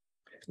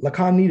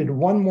 Lacan needed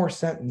one more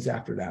sentence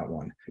after that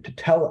one to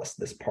tell us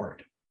this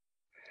part.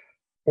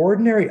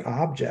 Ordinary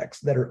objects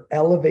that are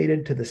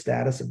elevated to the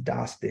status of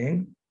Das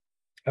Ding,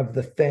 of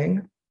the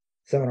thing,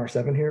 Seminar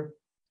 7 here,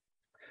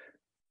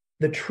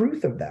 the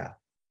truth of that,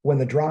 when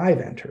the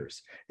drive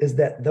enters, is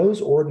that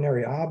those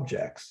ordinary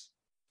objects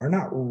are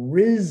not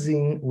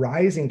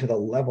rising to the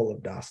level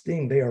of Das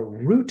Ding. They are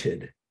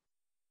rooted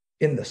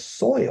in the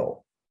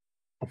soil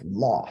of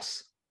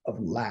loss, of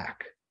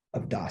lack,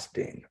 of Das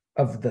Ding,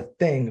 of the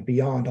thing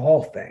beyond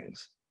all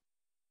things.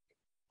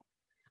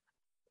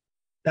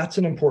 That's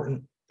an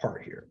important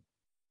part here.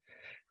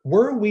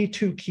 Were we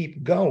to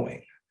keep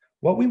going,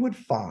 what we would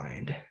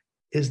find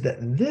is that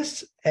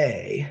this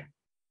A,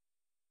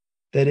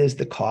 that is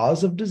the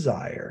cause of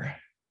desire,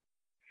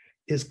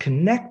 is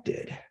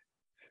connected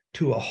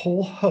to a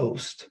whole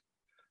host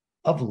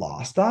of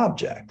lost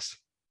objects.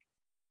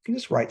 You can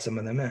just write some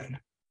of them in.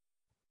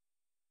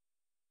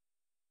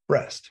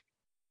 Breast,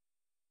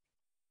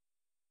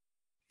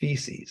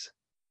 feces,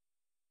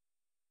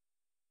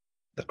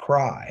 the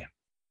cry,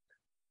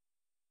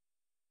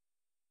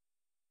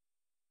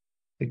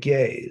 the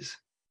gaze,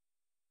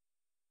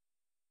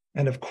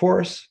 and of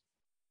course,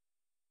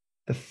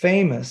 the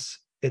famous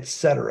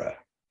etc.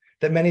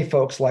 that many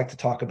folks like to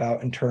talk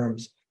about in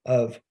terms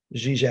of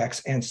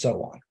Zizek's and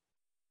so on.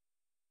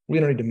 We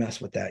don't need to mess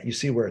with that. You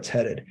see where it's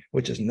headed,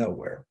 which is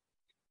nowhere.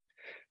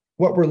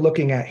 What we're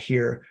looking at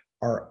here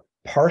are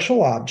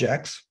partial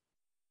objects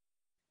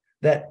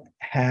that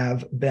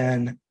have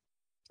been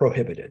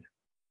prohibited.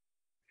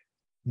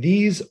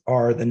 These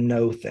are the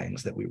no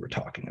things that we were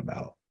talking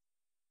about.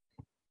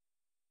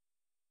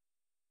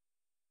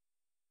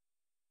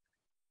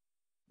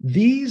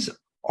 These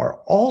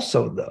are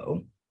also,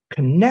 though,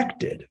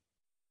 connected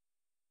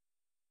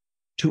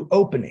to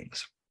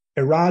openings,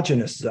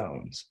 erogenous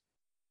zones,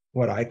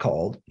 what I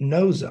called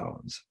no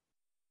zones,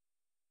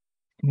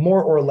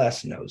 more or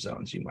less no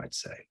zones, you might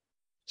say.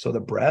 So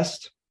the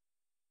breast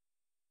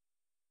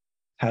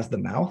has the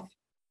mouth,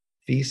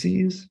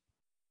 feces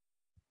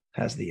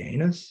has the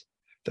anus,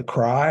 the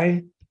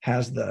cry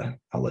has the,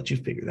 I'll let you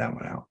figure that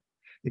one out,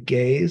 the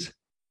gaze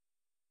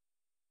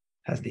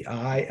has the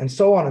eye, and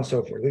so on and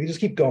so forth. We can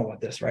just keep going with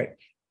this, right?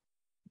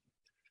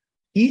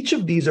 Each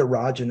of these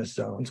erogenous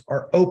zones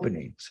are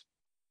openings.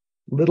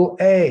 Little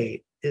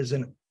a is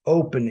an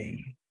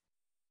opening.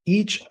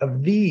 Each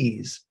of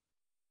these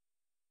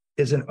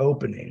is an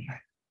opening.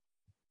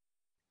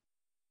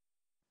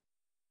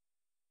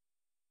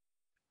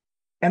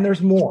 And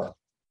there's more.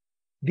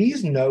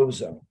 These no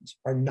zones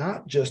are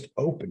not just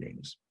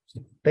openings.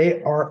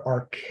 They are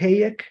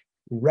archaic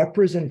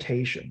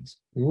representations,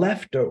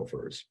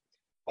 leftovers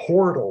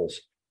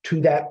portals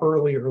to that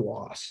earlier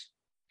loss.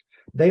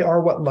 They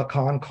are what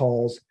Lacan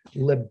calls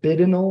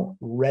libidinal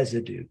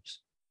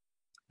residues.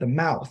 The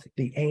mouth,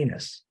 the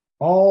anus,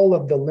 all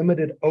of the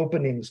limited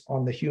openings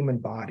on the human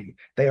body,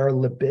 they are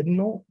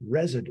libidinal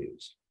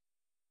residues.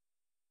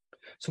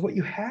 So what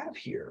you have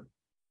here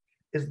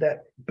is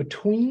that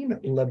between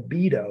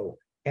libido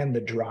and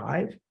the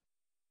drive,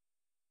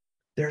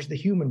 there's the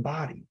human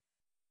body.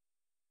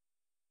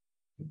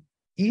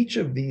 Each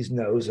of these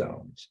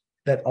nozones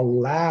that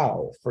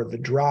allow for the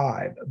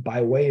drive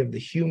by way of the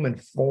human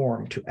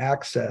form to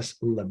access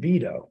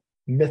libido,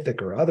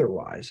 mythic or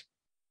otherwise,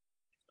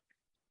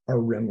 are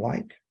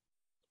rim-like,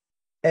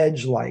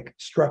 edge-like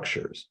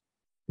structures,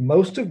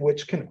 most of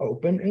which can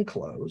open and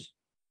close,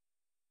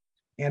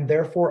 and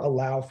therefore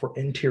allow for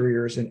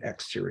interiors and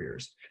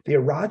exteriors. The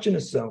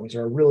erogenous zones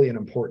are really an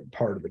important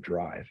part of the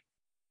drive.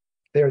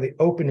 They are the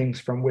openings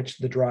from which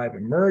the drive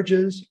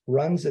emerges,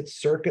 runs its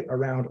circuit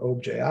around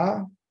objet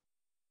A,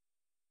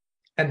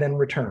 and then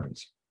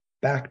returns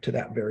back to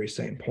that very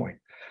same point.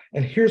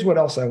 And here's what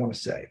else I want to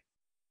say.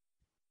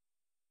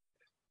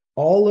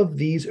 All of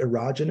these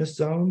erogenous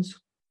zones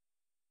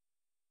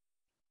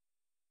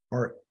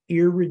are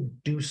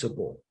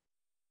irreducible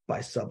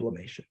by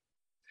sublimation.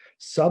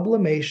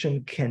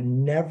 Sublimation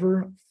can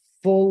never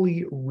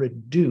fully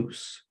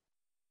reduce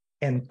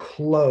and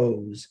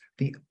close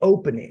the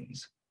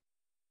openings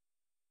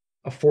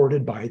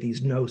afforded by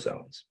these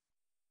nozones.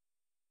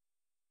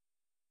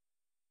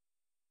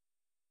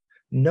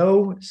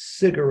 No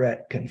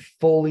cigarette can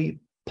fully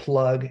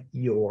plug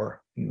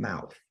your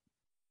mouth.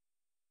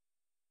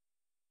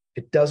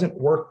 It doesn't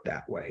work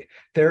that way.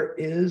 There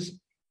is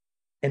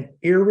an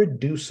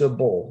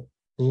irreducible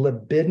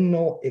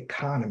libidinal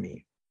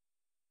economy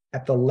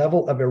at the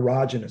level of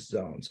erogenous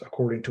zones,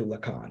 according to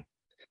Lacan,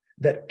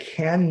 that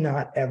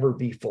cannot ever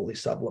be fully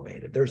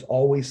sublimated. There's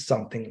always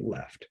something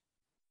left.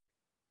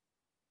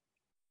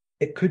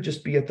 It could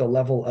just be at the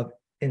level of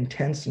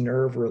intense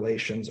nerve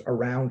relations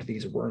around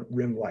these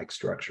rim-like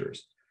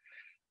structures.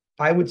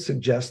 I would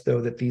suggest,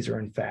 though, that these are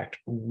in fact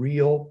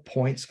real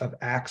points of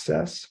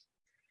access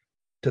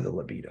to the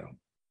libido.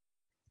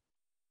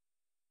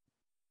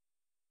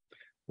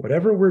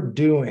 Whatever we're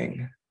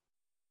doing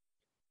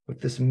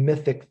with this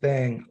mythic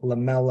thing,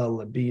 lamella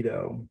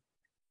libido,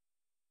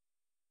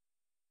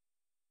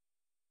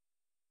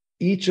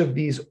 each of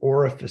these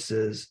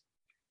orifices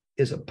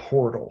is a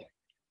portal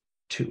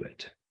to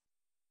it.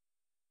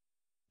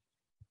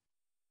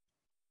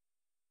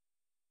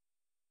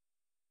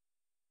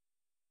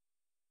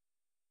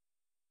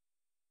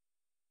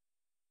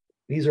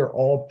 These are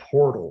all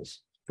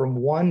portals from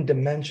one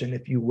dimension,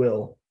 if you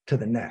will, to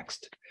the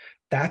next.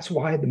 That's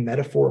why the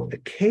metaphor of the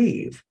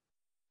cave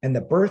and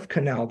the birth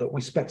canal that we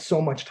spent so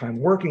much time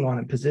working on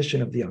in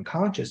Position of the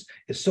Unconscious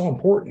is so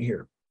important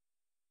here.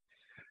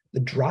 The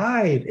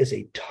drive is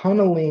a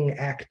tunneling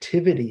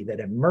activity that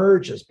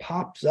emerges,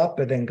 pops up,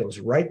 and then goes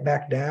right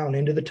back down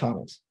into the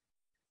tunnels.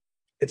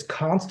 It's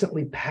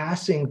constantly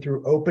passing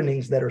through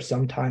openings that are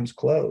sometimes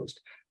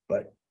closed,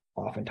 but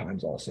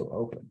oftentimes also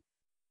open.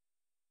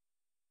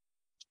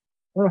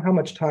 I don't know how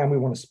much time we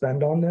want to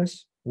spend on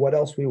this, what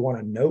else we want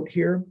to note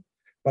here,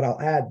 but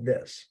I'll add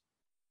this.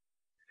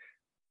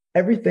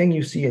 Everything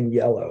you see in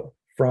yellow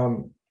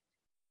from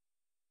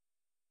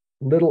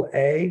little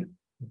a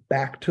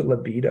back to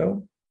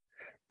libido,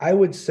 I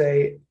would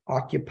say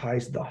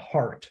occupies the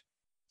heart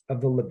of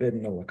the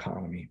libidinal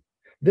economy.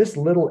 This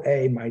little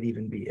a might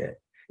even be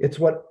it. It's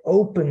what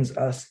opens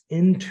us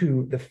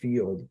into the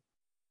field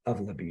of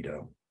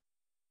libido.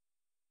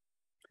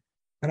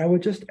 And I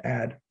would just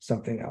add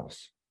something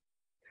else.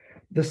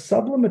 The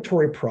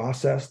sublimatory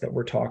process that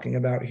we're talking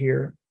about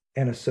here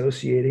and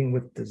associating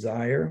with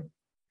desire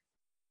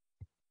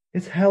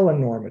is hella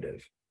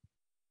normative.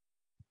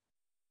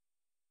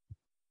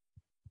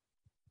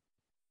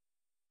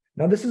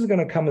 Now, this is going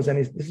to come as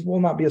this will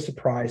not be a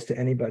surprise to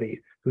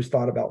anybody who's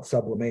thought about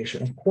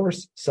sublimation. Of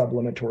course,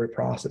 sublimatory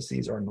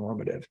processes are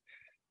normative,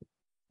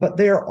 but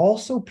they are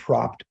also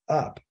propped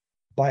up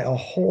by a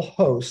whole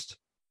host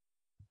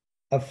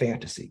of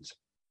fantasies.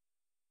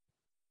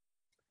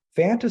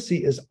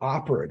 Fantasy is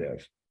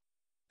operative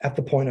at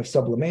the point of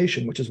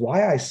sublimation, which is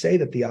why I say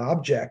that the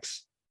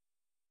objects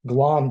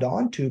glommed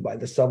onto by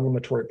the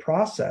sublimatory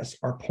process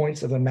are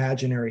points of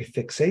imaginary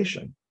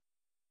fixation.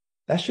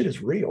 That shit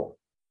is real.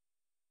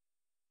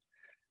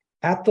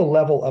 At the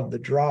level of the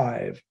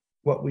drive,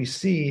 what we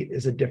see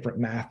is a different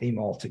matheme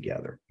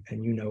altogether,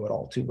 and you know it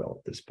all too well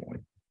at this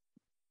point.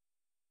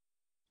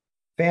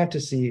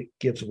 Fantasy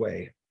gives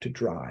way to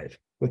drive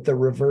with the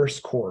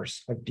reverse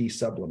course of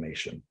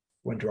desublimation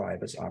when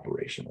drive is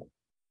operational.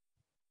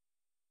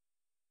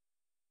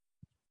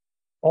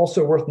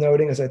 Also worth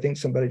noting, as I think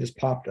somebody just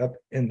popped up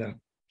in the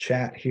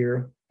chat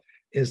here,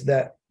 is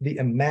that the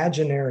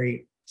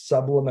imaginary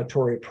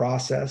sublimatory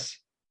process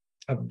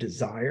of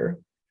desire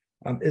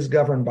is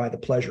governed by the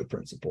pleasure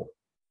principle.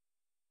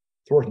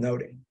 It's worth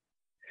noting.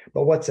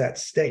 But what's at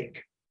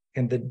stake?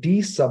 And the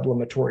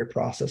desublimatory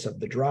process of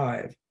the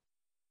drive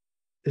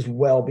is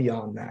well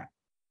beyond that,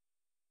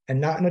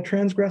 and not in a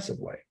transgressive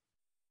way.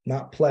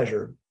 not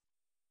pleasure,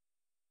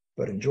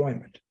 but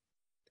enjoyment.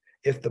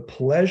 If the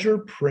pleasure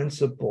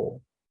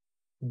principle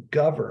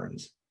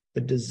governs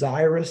the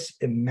desirous,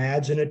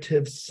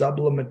 imaginative,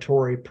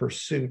 sublimatory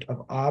pursuit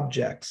of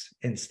objects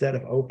instead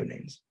of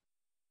openings,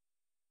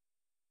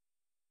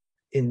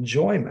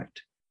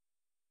 enjoyment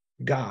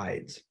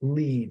guides,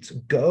 leads,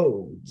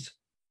 goads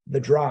the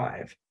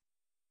drive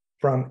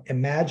from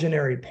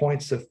imaginary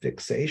points of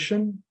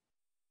fixation,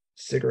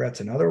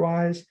 cigarettes and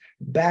otherwise,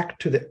 back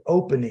to the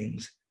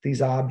openings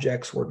these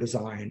objects were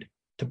designed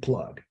to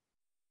plug.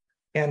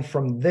 And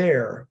from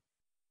there,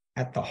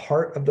 at the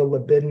heart of the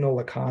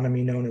libidinal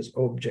economy known as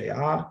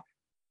objet,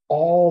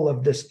 all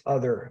of this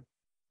other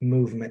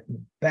movement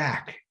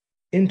back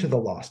into the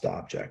lost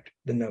object,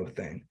 the no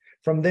thing,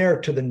 from there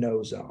to the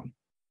no zone,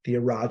 the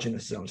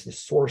erogenous zones, the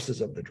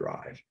sources of the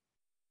drive,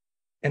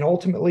 and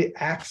ultimately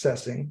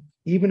accessing,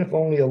 even if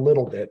only a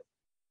little bit,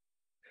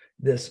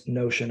 this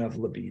notion of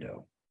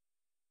libido.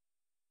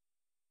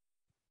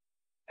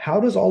 How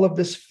does all of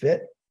this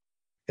fit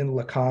in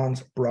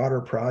Lacan's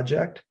broader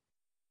project?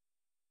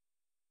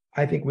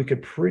 I think we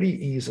could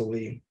pretty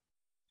easily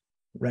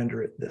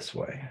render it this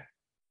way.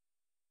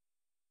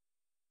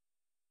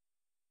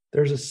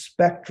 There's a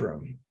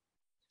spectrum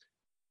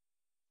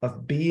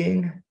of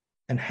being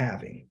and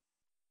having.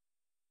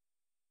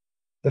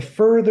 The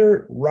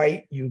further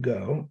right you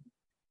go,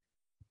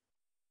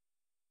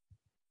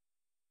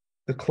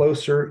 the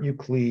closer you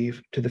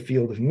cleave to the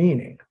field of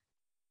meaning,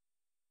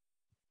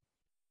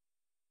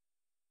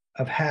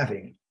 of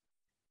having.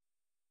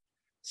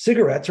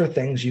 Cigarettes are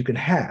things you can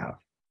have.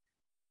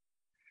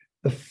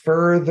 The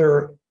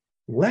further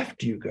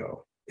left you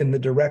go in the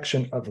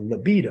direction of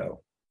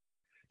libido,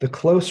 the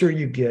closer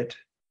you get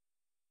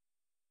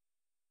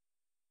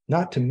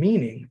not to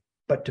meaning,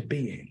 but to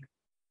being.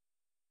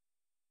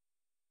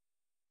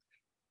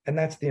 And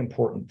that's the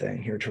important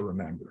thing here to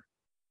remember.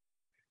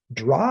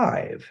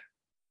 Drive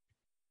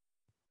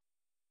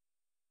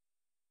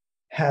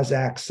has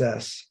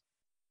access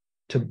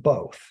to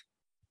both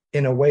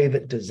in a way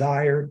that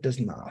desire does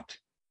not.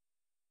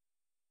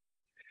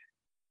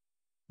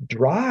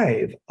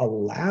 Drive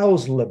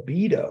allows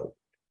libido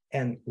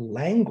and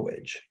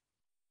language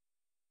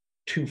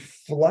to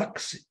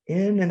flux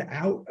in and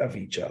out of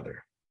each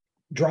other.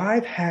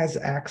 Drive has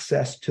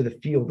access to the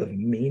field of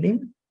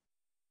meaning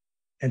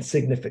and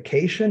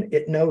signification.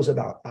 It knows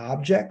about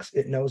objects.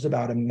 It knows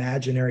about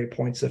imaginary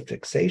points of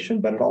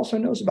fixation, but it also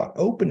knows about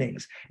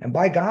openings. And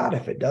by God,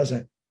 if it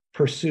doesn't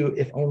pursue,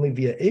 if only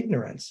via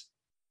ignorance,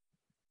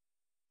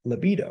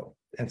 libido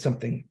and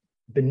something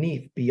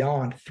beneath,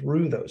 beyond,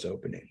 through those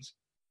openings.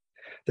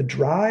 The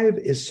drive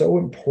is so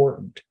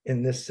important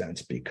in this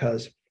sense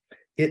because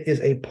it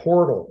is a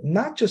portal,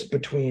 not just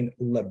between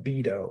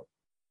libido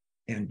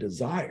and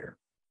desire.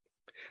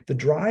 The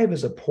drive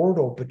is a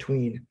portal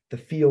between the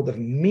field of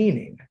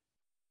meaning,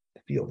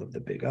 the field of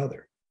the big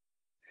other,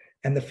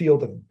 and the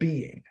field of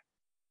being,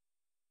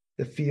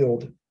 the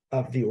field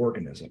of the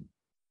organism.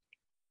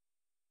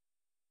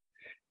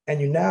 And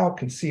you now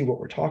can see what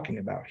we're talking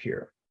about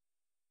here.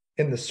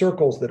 In the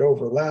circles that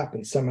overlap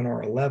in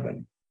Seminar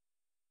 11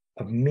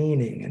 of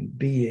meaning and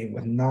being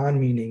with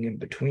non-meaning in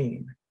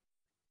between.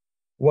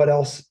 What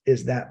else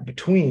is that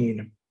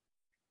between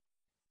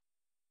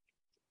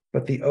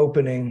but the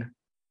opening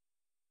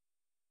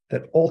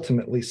that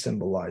ultimately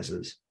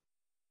symbolizes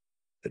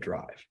the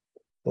drive?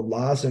 The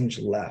lozenge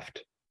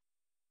left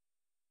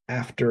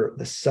after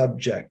the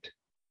subject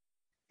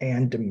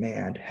and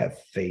demand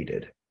have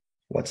faded.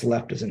 What's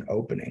left is an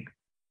opening.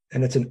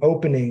 And it's an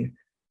opening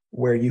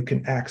where you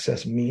can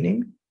access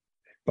meaning,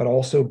 but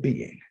also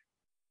being.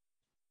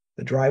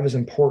 The drive is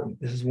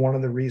important. This is one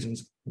of the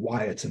reasons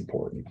why it's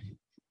important.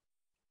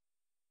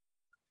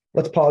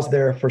 Let's pause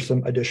there for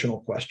some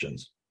additional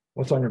questions.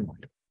 What's on your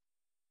mind?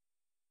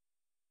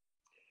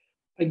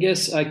 I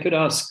guess I could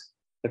ask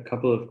a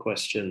couple of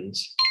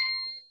questions.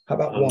 How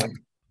about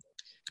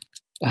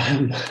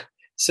one?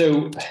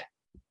 So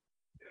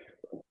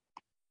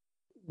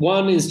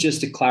one is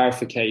just a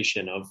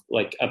clarification of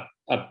like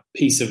a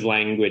piece of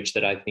language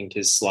that I think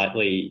is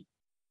slightly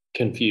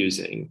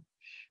confusing,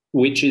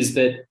 which is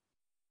that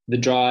the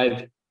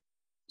drive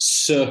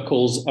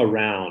circles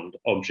around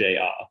objet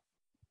R,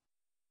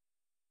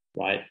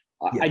 right?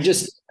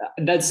 Yes.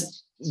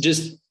 That's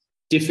just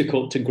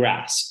difficult to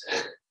grasp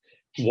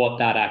what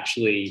that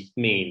actually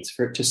means,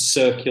 for it to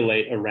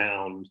circulate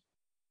around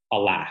a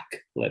lack,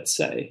 let's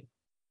say.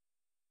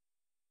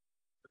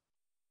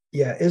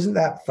 Yeah, isn't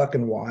that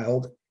fucking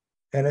wild?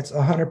 And it's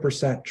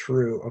 100%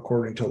 true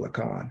according to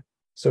Lacan.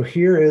 So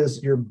here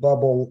is your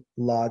bubble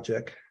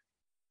logic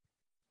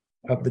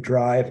of the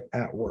drive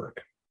at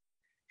work.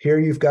 Here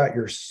you've got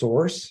your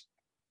source.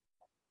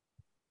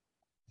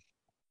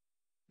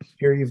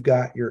 Here you've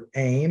got your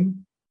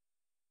aim.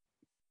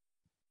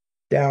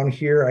 Down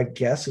here, I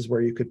guess, is where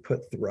you could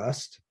put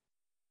thrust.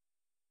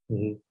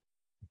 Mm-hmm.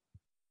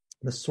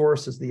 The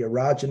source is the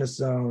erogenous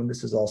zone.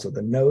 This is also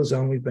the no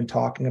zone we've been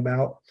talking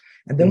about.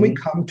 And then we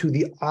come to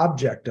the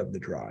object of the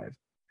drive,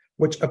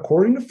 which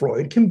according to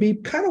Freud can be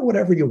kind of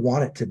whatever you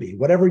want it to be,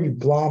 whatever you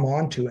glom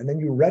onto, and then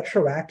you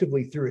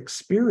retroactively through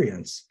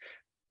experience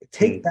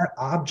take that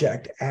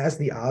object as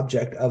the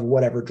object of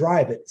whatever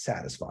drive it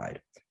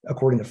satisfied,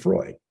 according to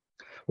Freud.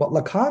 What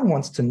Lacan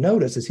wants to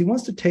notice is he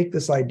wants to take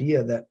this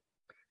idea that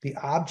the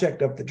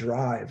object of the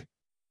drive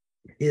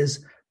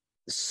is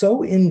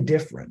so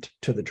indifferent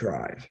to the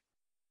drive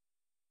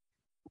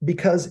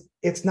because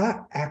it's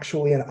not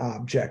actually an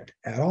object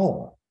at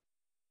all.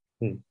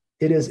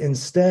 It is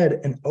instead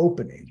an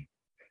opening.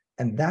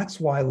 And that's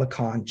why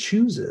Lacan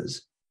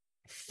chooses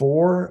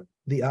for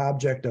the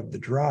object of the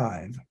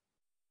drive,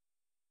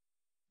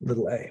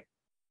 little a.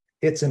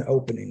 It's an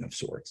opening of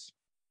sorts.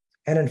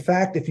 And in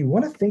fact, if you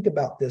want to think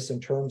about this in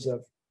terms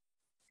of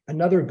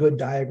another good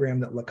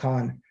diagram that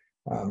Lacan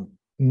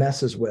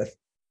messes with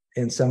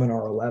in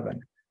Seminar 11,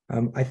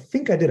 I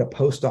think I did a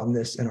post on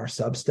this in our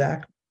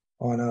Substack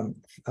on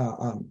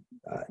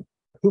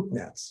hoop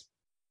nets.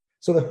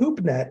 So the hoop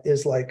net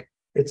is like,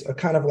 it's a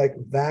kind of like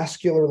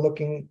vascular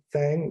looking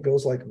thing. It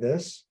goes like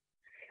this.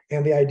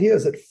 And the idea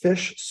is that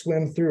fish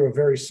swim through a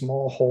very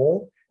small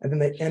hole and then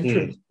they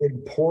enter this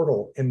big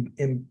portal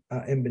in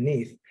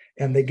beneath,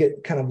 and they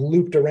get kind of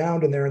looped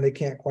around in there and they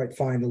can't quite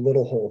find the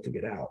little hole to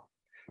get out.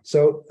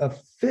 So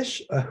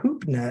a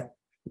hoop net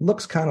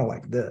looks kind of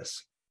like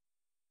this.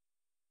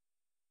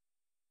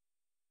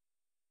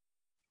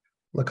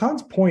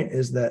 Lacan's point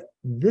is that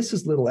this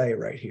is little a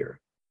right here.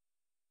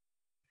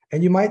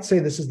 And you might say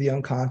this is the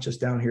unconscious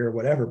down here or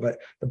whatever, but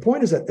the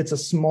point is that it's a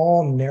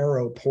small,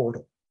 narrow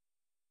portal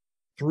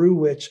through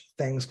which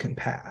things can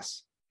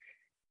pass.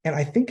 And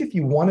I think if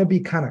you want to be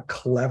kind of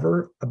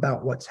clever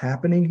about what's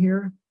happening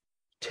here,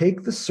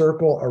 take the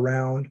circle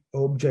around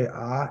objet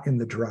A in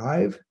the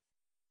drive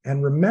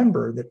and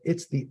remember that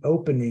it's the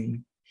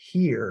opening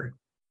here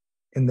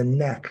in the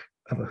neck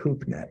of a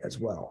hoop net as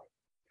well.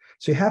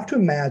 So you have to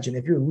imagine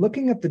if you're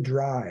looking at the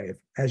drive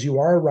as you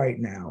are right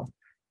now,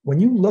 when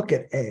you look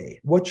at A,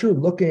 what you're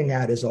looking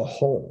at is a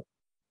hole.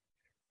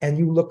 And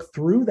you look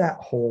through that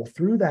hole,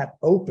 through that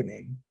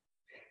opening,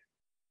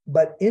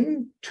 but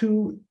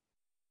into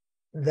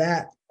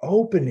that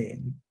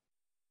opening,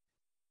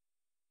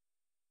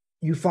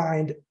 you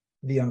find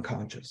the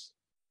unconscious.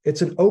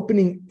 It's an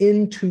opening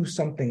into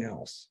something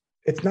else.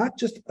 It's not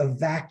just a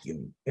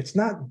vacuum. It's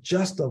not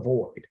just a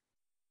void.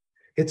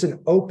 It's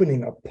an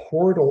opening, a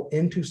portal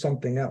into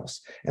something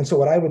else. And so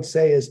what I would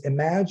say is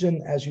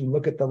imagine as you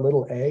look at the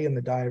little a in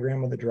the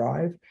diagram of the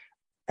drive,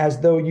 as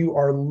though you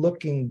are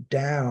looking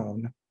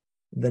down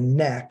the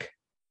neck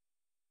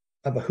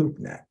of a hoop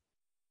net.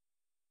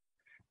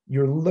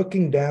 You're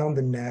looking down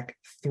the neck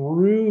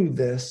through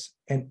this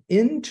and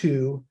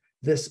into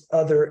this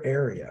other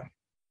area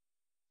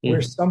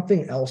where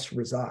something else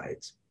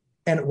resides.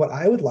 And what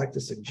I would like to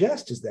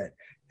suggest is that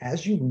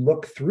as you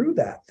look through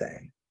that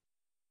thing,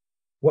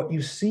 what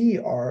you see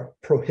are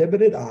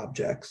prohibited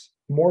objects,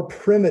 more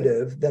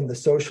primitive than the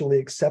socially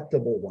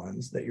acceptable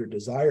ones that your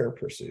desire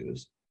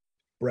pursues,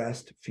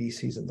 breast,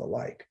 feces, and the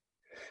like.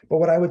 But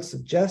what I would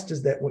suggest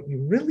is that what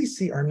you really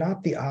see are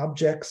not the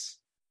objects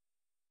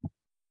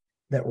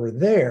that were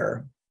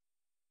there.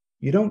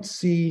 You don't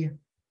see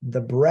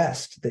the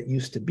breast that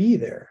used to be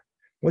there.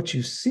 What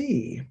you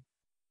see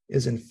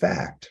is, in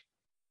fact,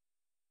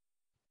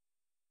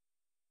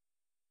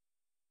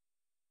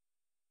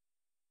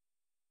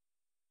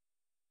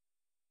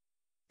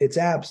 its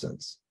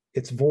absence,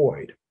 its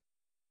void,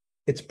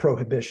 its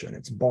prohibition,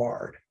 its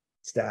barred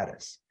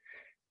status.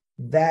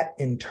 That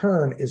in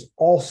turn is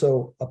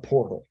also a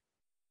portal.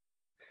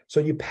 So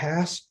you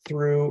pass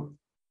through,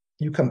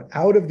 you come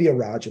out of the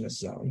erogenous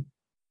zone,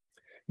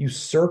 you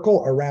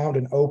circle around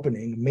an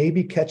opening,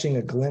 maybe catching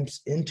a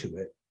glimpse into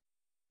it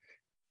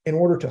in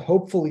order to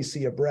hopefully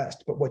see a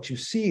breast. But what you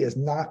see is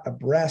not a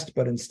breast,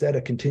 but instead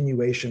a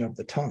continuation of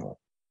the tunnel.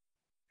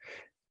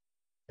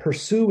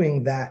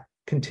 Pursuing that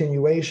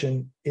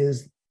continuation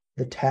is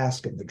the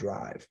task of the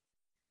drive.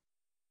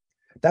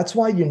 That's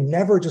why you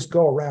never just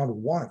go around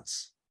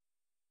once.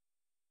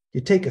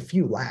 You take a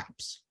few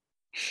laps.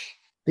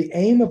 The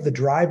aim of the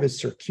drive is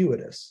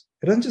circuitous.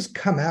 It doesn't just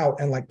come out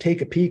and like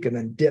take a peek and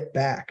then dip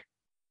back.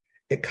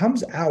 It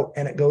comes out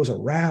and it goes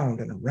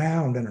around and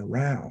around and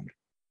around.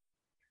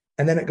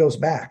 And then it goes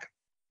back,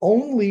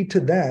 only to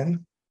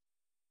then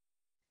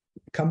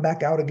come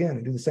back out again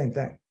and do the same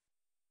thing.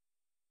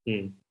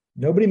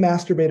 Nobody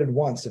masturbated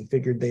once and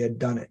figured they had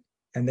done it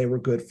and they were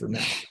good for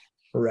now,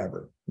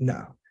 forever.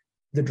 No.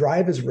 The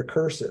drive is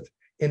recursive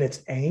in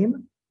its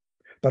aim,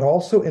 but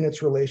also in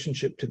its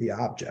relationship to the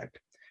object.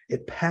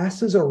 It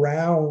passes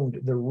around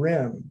the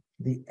rim,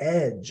 the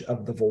edge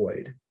of the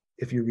void,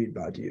 if you read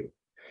Badiou,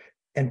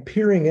 and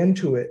peering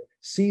into it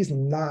sees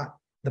not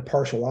the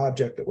partial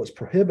object that was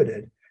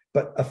prohibited,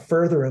 but a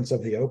furtherance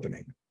of the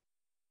opening.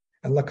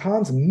 And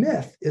Lacan's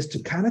myth is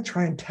to kind of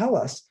try and tell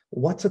us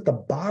what's at the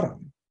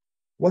bottom,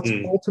 what's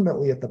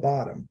ultimately at the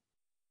bottom.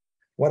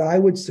 What I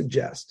would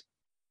suggest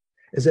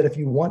is that if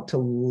you want to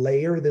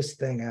layer this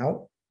thing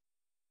out,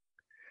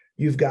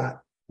 you've got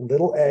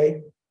little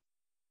a.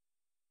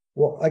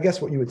 Well, I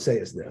guess what you would say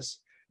is this.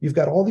 you've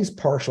got all these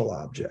partial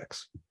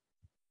objects.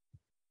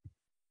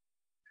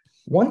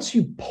 Once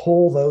you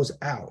pull those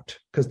out,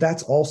 because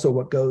that's also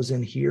what goes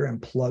in here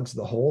and plugs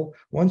the hole,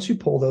 once you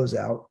pull those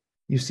out,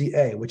 you see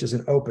A, which is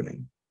an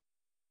opening.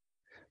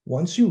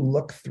 Once you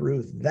look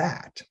through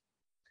that,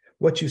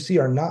 what you see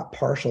are not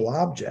partial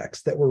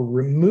objects that were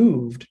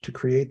removed to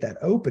create that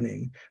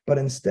opening, but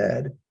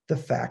instead the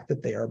fact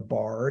that they are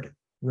barred,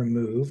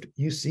 removed.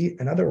 You see,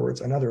 in other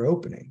words, another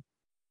opening,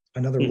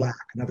 another lack,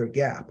 another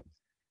gap.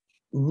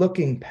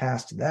 Looking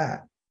past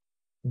that,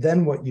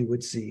 then what you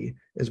would see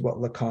is what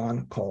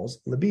Lacan calls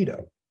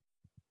libido.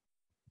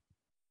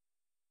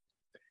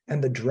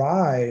 And the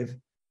drive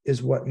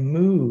is what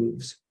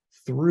moves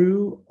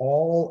through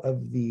all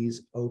of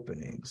these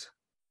openings.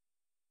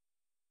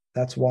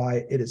 That's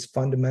why it is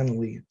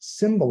fundamentally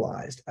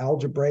symbolized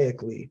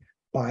algebraically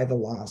by the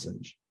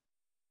lozenge.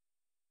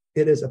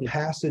 It is a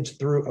passage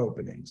through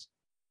openings.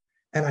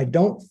 And I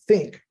don't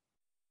think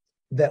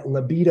that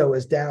libido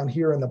is down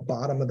here in the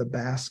bottom of the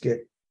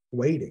basket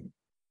waiting.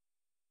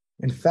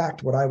 In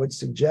fact, what I would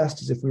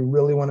suggest is if we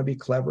really want to be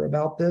clever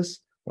about this,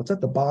 what's at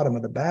the bottom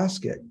of the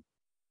basket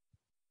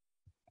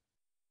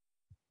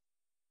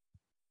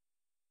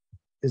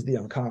is the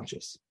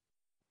unconscious.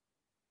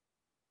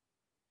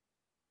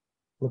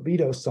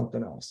 Libido is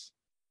something else.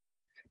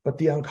 But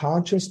the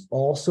unconscious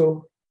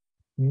also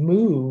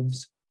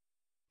moves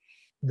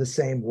the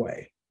same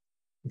way.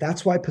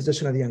 That's why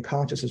position of the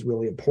unconscious is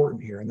really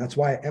important here. And that's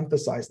why I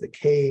emphasize the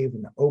cave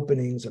and the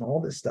openings and all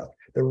this stuff.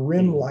 The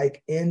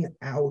rim-like in,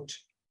 out,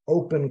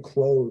 open,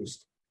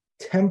 closed,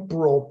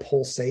 temporal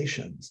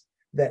pulsations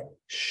that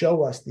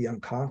show us the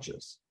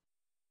unconscious.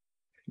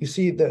 You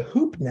see, the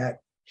hoop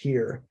net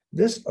here,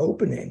 this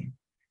opening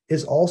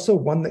is also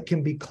one that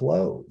can be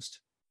closed.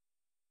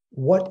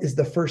 What is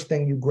the first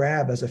thing you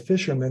grab as a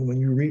fisherman when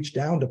you reach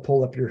down to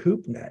pull up your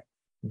hoop net?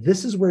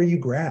 This is where you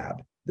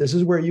grab. This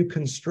is where you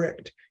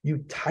constrict. You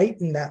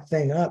tighten that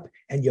thing up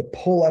and you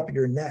pull up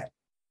your net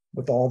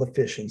with all the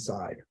fish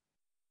inside.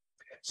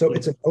 So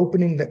it's an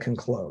opening that can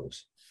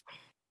close.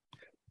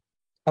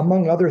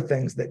 Among other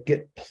things that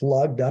get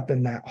plugged up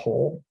in that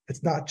hole,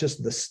 it's not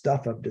just the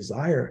stuff of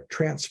desire.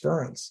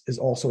 Transference is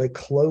also a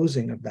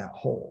closing of that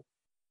hole.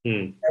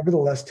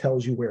 Nevertheless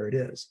tells you where it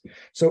is.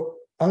 So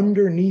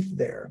underneath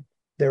there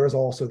is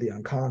also the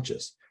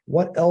unconscious.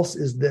 What else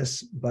is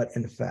this but,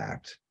 in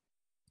fact,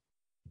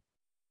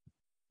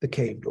 the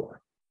cave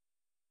door?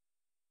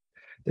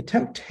 The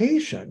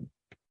temptation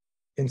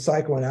in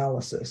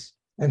psychoanalysis,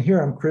 and here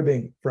I'm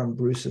cribbing from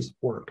Bruce's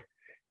work,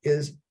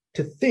 is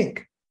to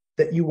think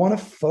that you want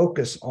to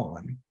focus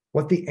on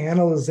what the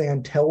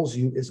analysand tells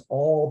you is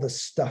all the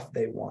stuff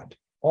they want,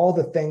 all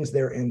the things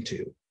they're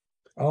into.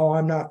 Oh,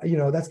 I'm not,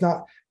 that's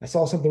not, I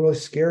saw something really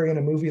scary in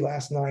a movie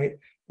last night,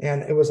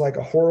 and it was like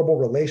a horrible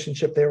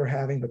relationship they were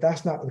having, but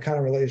that's not the kind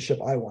of relationship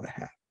I want to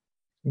have.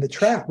 And the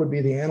trap would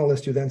be the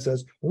analyst who then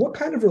says, well, what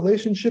kind of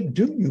relationship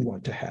do you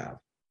want to have?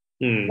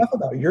 Enough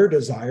about your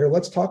desire.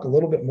 Let's talk a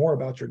little bit more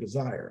about your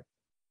desire.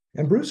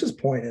 And Bruce's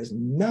point is,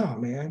 no,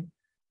 man,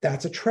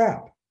 that's a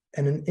trap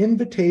and an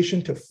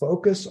invitation to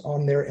focus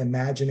on their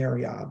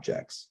imaginary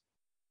objects,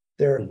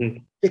 their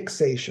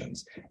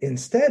fixations.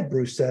 Instead,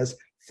 Bruce says,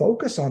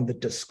 focus on the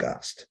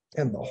disgust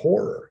and the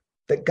horror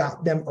that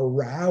got them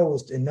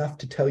aroused enough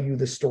to tell you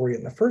the story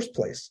in the first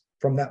place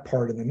from that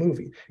part in the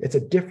movie. It's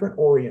a different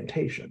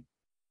orientation.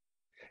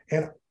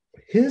 And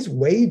his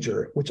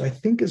wager, which I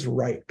think is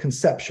right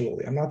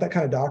conceptually, I'm not that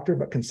kind of doctor,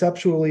 but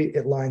conceptually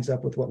it lines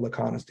up with what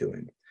Lacan is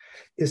doing,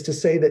 is to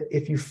say that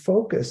if you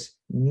focus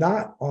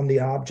not on the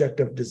object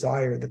of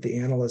desire that the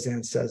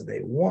analysand says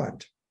they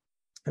want,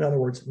 in other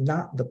words,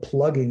 not the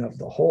plugging of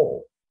the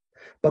hole,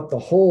 but the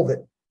hole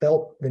that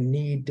felt the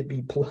need to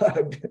be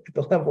plugged at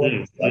the level of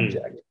the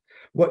subject,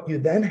 what you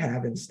then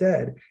have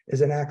instead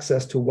is an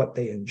access to what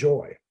they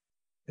enjoy.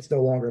 It's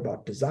no longer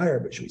about desire,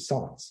 but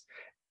jouissance.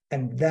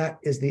 And that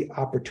is the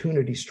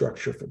opportunity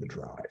structure for the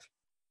drive.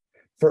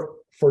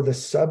 For the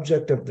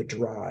subject of the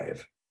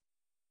drive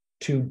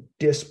to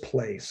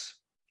displace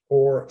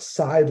or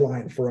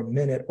sideline for a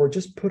minute or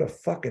just put a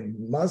fucking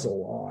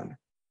muzzle on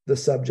the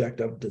subject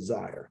of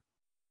desire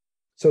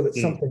so that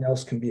something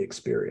else can be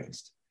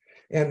experienced.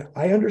 And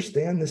I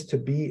understand this to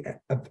be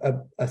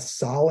a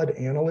solid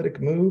analytic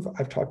move.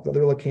 I've talked to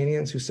other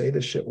Lacanians who say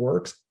this shit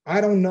works.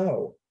 I don't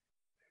know.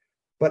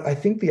 But I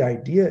think the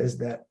idea is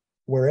that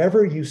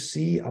wherever you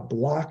see a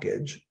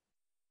blockage,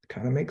 it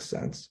kind of makes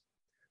sense,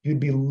 you'd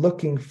be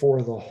looking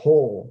for the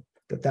hole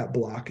that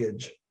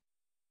blockage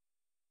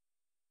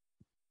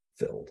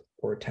filled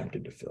or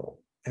attempted to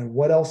fill. And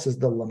what else is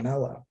the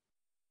lamella?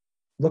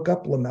 Look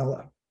up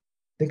lamella.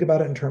 Think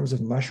about it in terms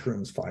of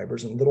mushrooms,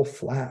 fibers, and little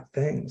flat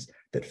things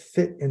that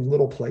fit in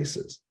little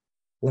places.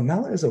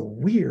 Lamella is a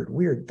weird,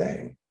 weird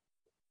thing.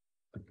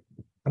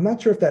 I'm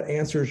not sure if that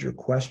answers your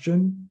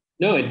question.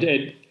 No, it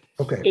did.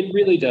 Okay. It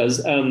really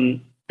does.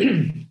 I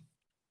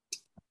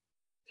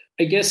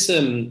guess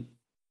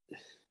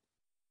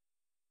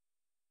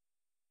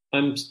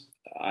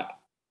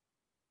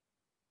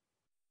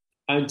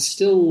I'd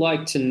still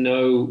like to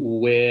know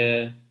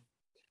where,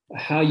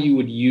 how you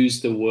would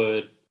use the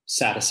word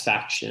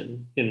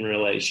satisfaction in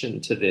relation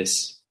to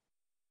this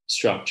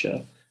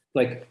structure.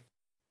 Like,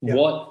 Yeah.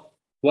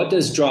 what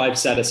does drive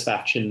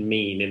satisfaction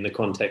mean in the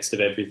context of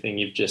everything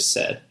you've just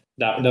said?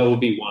 That will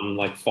be one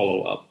like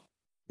follow up.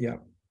 Yeah,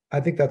 I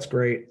think that's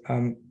great.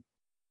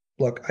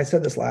 Look, I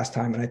said this last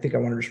time, and I think I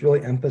want to just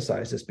really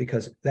emphasize this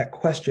because that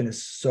question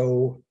is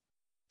so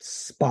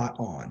spot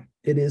on.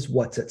 It is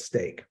what's at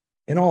stake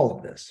in all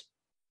of this.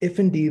 If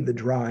indeed the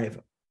drive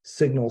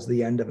signals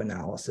the end of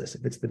analysis,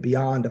 if it's the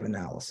beyond of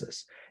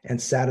analysis,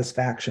 and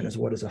satisfaction is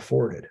what is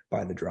afforded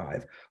by the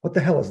drive, what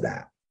the hell is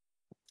that?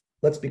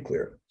 Let's be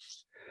clear.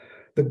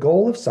 The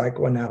goal of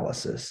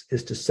psychoanalysis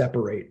is to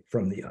separate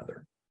from the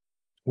other,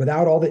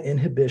 without all the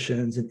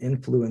inhibitions and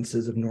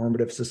influences of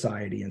normative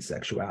society and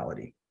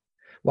sexuality,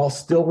 while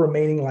still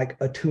remaining like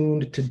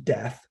attuned to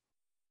death,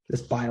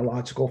 this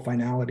biological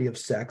finality of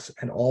sex,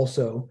 and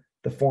also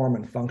the form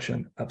and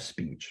function of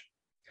speech.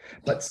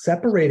 But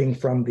separating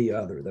from the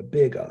other, the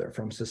big other,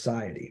 from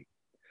society,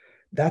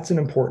 that's an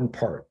important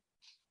part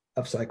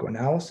of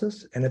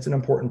psychoanalysis, and it's an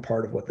important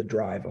part of what the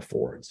drive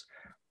affords.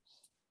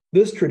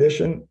 This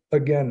tradition,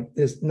 again,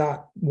 is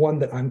not one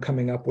that I'm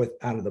coming up with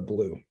out of the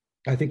blue.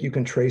 I think you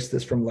can trace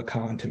this from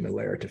Lacan to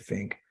Miller to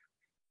Fink.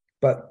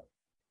 But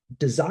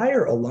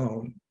desire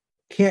alone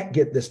can't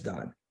get this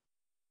done.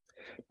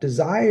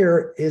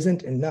 Desire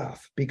isn't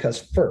enough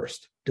because,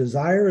 first,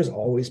 desire is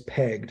always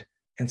pegged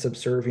and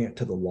subservient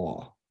to the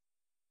law.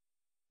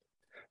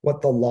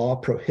 What the law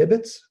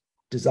prohibits,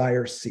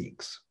 desire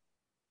seeks.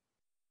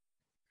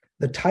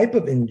 The type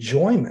of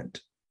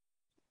enjoyment,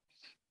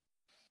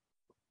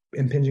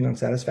 impinging on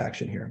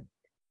satisfaction here,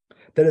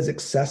 that is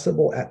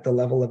accessible at the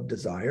level of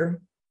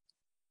desire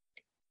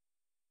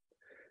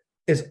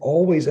is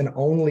always and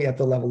only at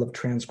the level of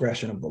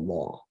transgression of the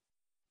law.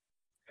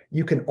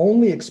 You can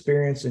only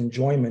experience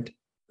enjoyment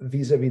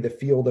vis-a-vis the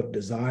field of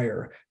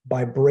desire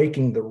by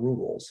breaking the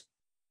rules.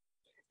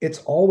 It's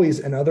always,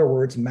 in other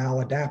words,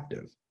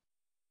 maladaptive.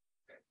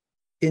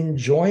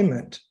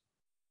 Enjoyment,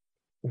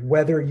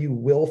 whether you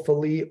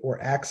willfully or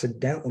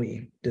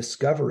accidentally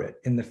discover it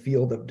in the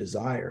field of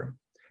desire,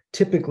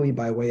 typically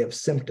by way of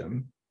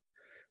symptom,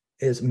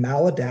 is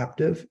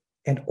maladaptive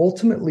and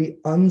ultimately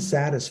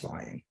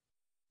unsatisfying.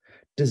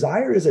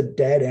 Desire is a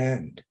dead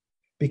end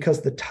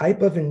because the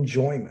type of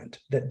enjoyment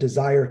that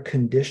desire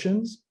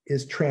conditions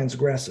is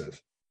transgressive.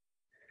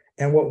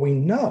 And what we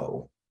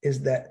know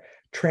is that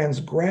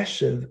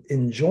transgressive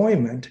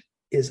enjoyment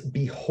is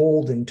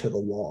beholden to the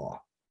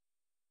law.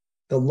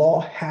 The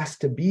law has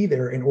to be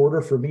there in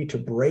order for me to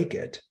break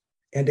it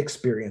and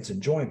experience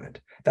enjoyment.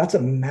 That's a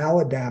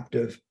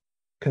maladaptive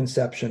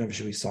conception of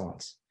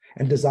jouissance.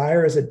 And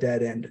desire is a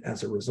dead end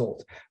as a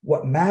result.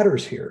 What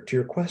matters here, to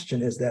your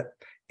question, is that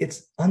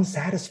it's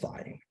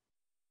unsatisfying.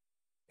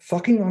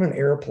 Fucking on an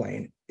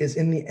airplane is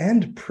in the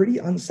end pretty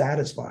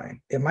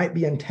unsatisfying. It might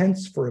be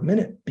intense for a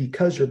minute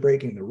because you're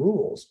breaking the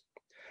rules,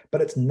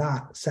 but it's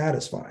not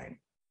satisfying.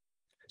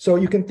 So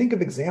you can think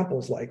of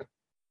examples like,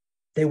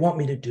 they want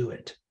me to do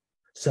it,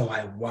 so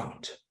I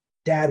won't.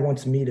 Dad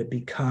wants me to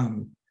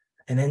become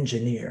an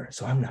engineer,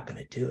 so I'm not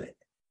going to do it.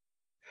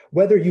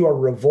 Whether you are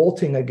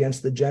revolting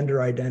against the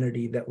gender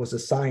identity that was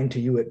assigned to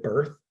you at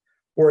birth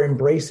or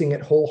embracing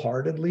it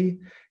wholeheartedly,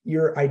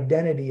 your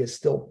identity is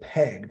still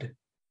pegged,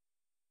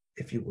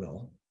 if you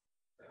will,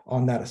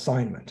 on that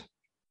assignment.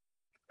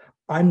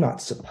 I'm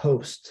not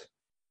supposed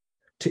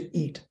to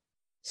eat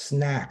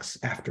snacks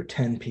after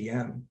 10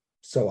 p.m.,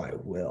 so I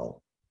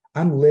will.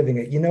 I'm living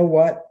it. You know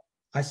what?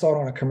 I saw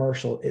it on a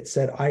commercial. It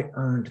said, I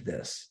earned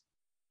this.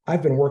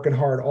 I've been working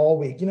hard all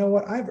week. You know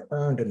what? I've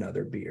earned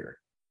another beer.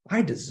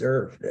 I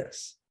deserve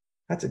this.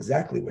 That's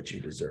exactly what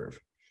you deserve.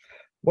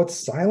 What's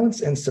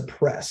silenced and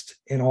suppressed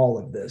in all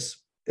of this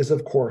is,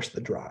 of course,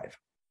 the drive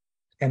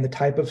and the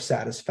type of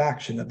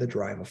satisfaction that the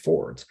drive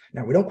affords.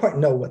 Now, we don't quite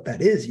know what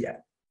that is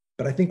yet,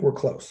 but I think we're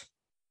close.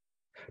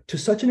 To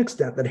such an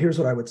extent that here's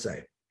what I would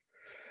say.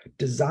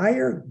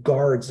 Desire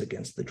guards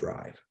against the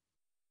drive.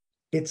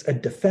 It's a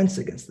defense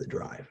against the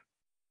drive.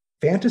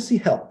 Fantasy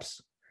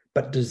helps,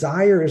 but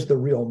desire is the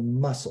real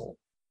muscle,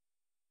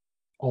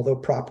 although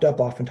propped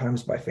up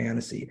oftentimes by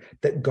fantasy,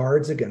 that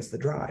guards against the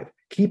drive,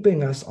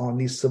 keeping us on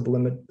these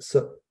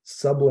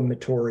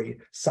sublimatory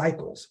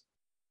cycles.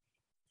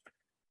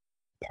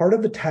 Part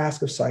of the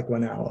task of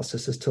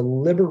psychoanalysis is to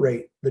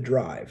liberate the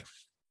drive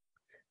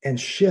and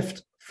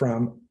shift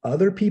from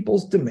other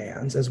people's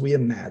demands as we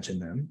imagine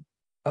them,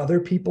 other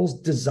people's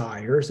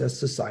desires as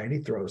society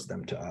throws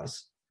them to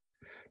us,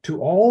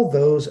 to all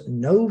those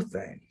no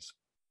things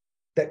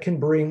that can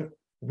bring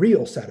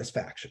real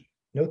satisfaction.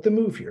 Note the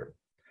move here.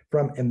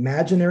 From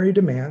imaginary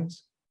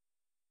demands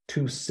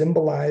to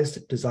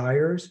symbolized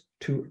desires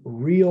to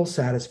real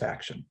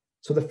satisfaction.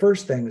 So the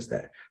first thing is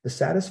that the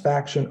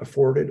satisfaction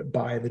afforded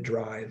by the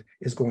drive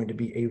is going to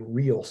be a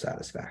real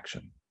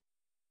satisfaction.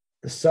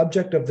 The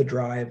subject of the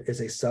drive is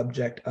a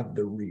subject of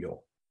the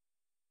real.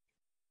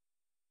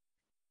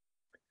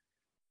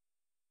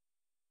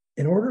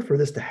 In order for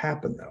this to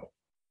happen, though,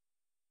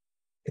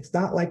 it's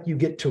not like you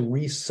get to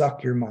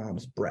re-suck your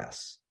mom's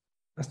breasts.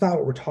 That's not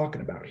what we're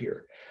talking about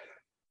here.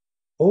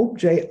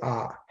 Objet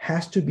A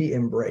has to be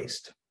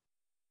embraced,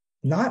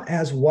 not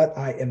as what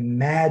I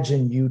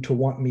imagine you to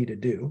want me to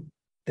do.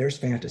 There's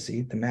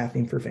fantasy, the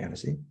matheme for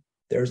fantasy.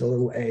 There's a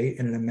little a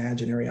in an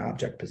imaginary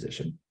object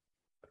position.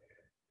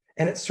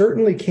 And it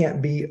certainly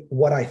can't be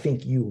what I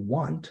think you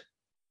want.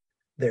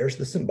 There's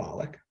the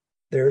symbolic.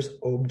 There's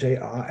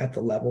objet A at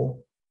the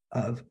level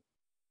of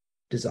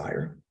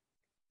desire.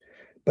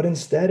 But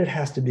instead, it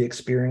has to be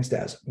experienced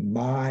as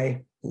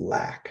my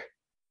lack.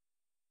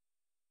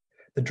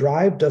 The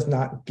drive does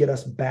not get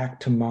us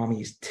back to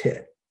mommy's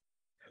tit.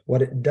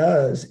 What it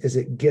does is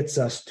it gets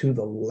us to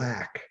the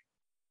lack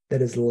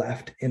that is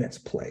left in its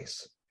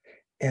place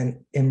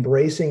and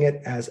embracing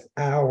it as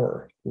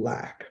our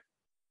lack.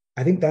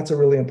 I think that's a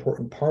really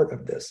important part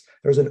of this.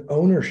 There's an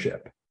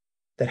ownership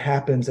that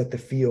happens at the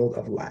field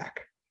of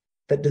lack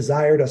that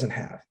desire doesn't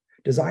have.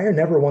 Desire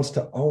never wants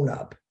to own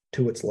up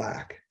to its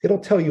lack. It'll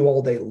tell you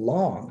all day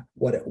long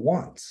what it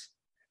wants,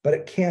 but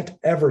it can't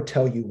ever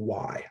tell you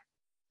why.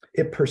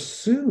 It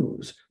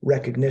pursues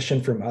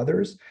recognition from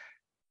others,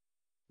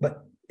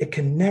 but it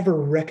can never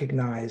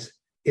recognize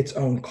its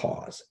own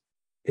cause.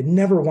 It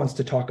never wants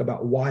to talk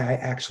about why I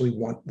actually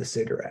want the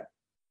cigarette.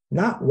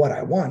 Not what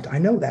I want. I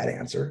know that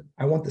answer.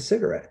 I want the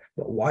cigarette.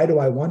 But why do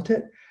I want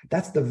it?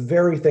 That's the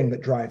very thing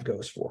that drive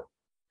goes for.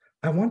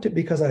 I want it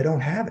because I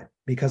don't have it,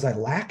 because I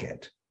lack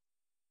it.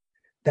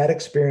 That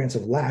experience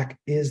of lack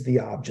is the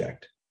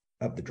object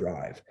of the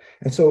drive.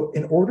 And so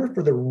in order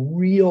for the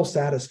real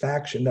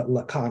satisfaction that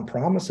Lacan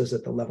promises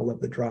at the level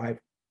of the drive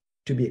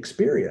to be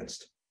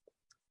experienced,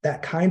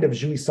 that kind of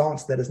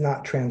jouissance that is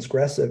not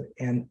transgressive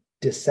and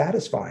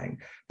dissatisfying,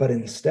 but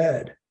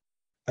instead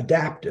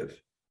adaptive,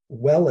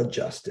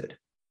 well-adjusted,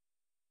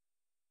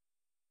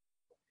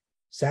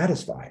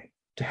 satisfying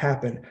to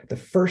happen, the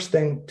first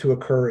thing to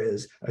occur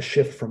is a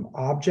shift from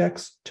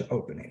objects to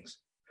openings.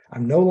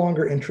 I'm no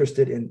longer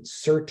interested in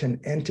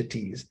certain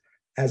entities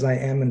as I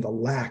am in the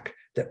lack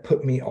that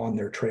put me on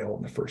their trail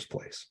in the first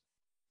place.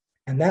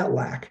 And that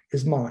lack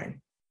is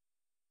mine.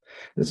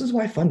 This is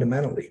why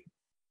fundamentally,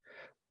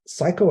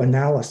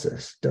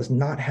 psychoanalysis does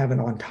not have an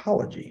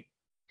ontology.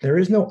 There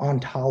is no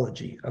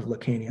ontology of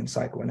Lacanian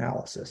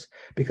psychoanalysis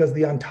because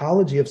the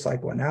ontology of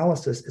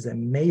psychoanalysis is a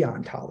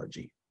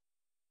meontology.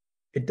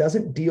 It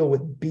doesn't deal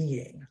with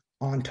being,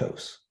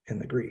 ontos in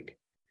the Greek.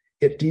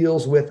 It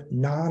deals with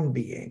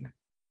non-being,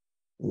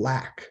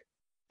 lack,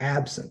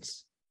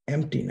 absence,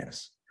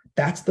 emptiness.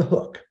 That's the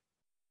hook.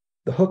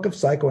 The hook of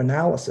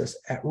psychoanalysis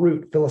at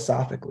root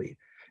philosophically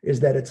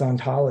is that its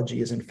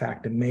ontology is in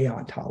fact a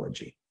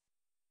meontology.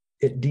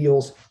 It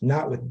deals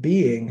not with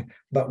being,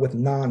 but with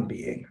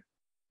non-being.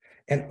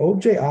 And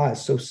objet A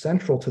is so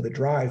central to the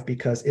drive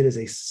because it is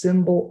a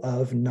symbol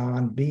of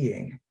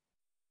non-being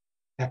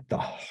at the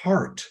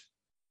heart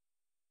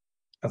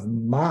of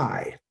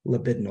my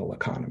libidinal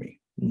economy,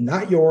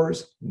 not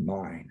yours,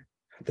 mine.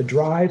 The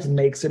drive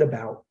makes it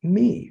about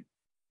me.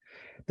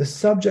 The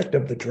subject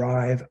of the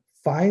drive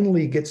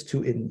finally gets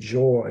to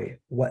enjoy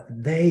what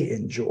they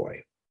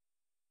enjoy.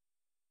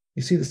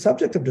 You see, the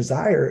subject of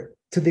desire,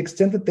 to the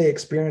extent that they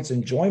experience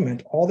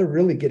enjoyment, all they're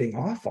really getting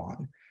off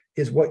on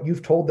is what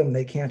you've told them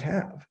they can't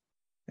have.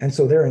 And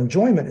so their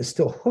enjoyment is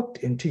still hooked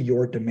into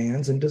your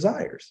demands and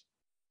desires.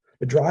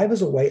 The drive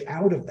is a way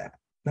out of that.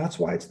 That's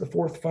why it's the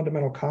fourth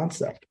fundamental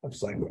concept of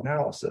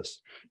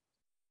psychoanalysis.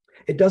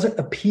 It doesn't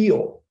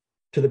appeal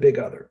to the big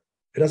other.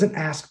 It doesn't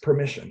ask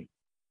permission.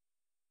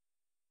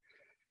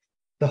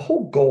 The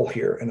whole goal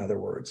here, in other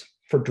words,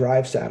 for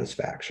drive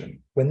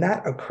satisfaction, when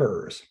that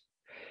occurs,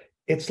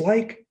 it's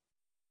like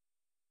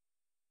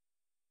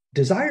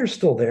desire's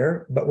still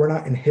there, but we're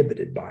not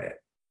inhibited by it.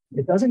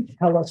 It doesn't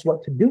tell us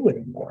what to do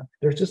anymore.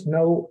 There's just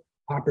no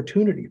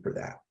opportunity for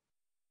that.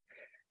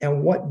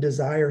 And what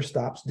desire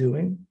stops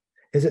doing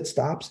is it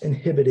stops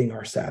inhibiting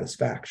our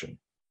satisfaction,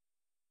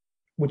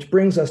 which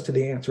brings us to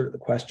the answer to the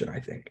question,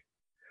 I think.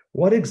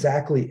 What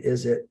exactly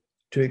is it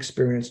to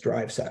experience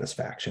drive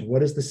satisfaction?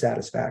 What is the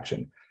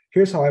satisfaction?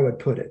 Here's how I would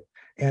put it.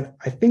 And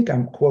I think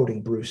I'm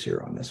quoting Bruce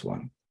here on this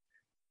one.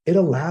 It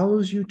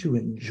allows you to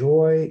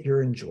enjoy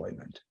your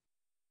enjoyment.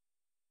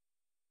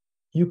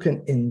 You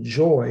can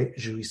enjoy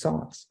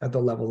jouissance at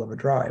the level of a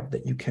drive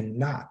that you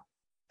cannot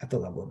at the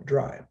level of a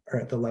drive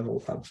or at the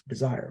level of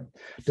desire.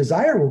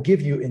 Desire will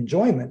give you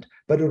enjoyment,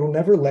 but it will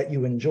never let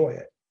you enjoy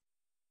it.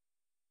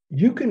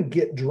 You can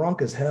get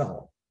drunk as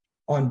hell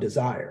on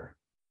desire.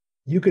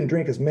 You can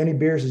drink as many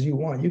beers as you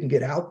want. You can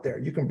get out there.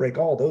 You can break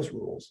all those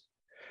rules.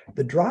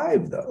 The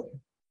drive, though,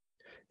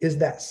 is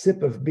that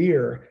sip of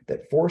beer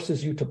that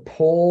forces you to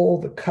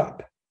pull the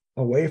cup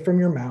away from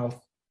your mouth,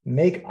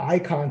 make eye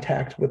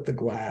contact with the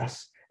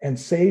glass, and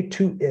say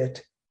to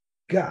it,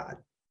 God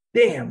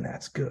damn,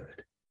 that's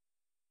good.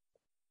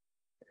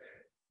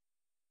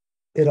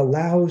 It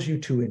allows you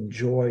to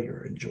enjoy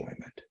your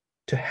enjoyment,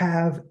 to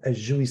have a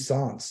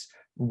jouissance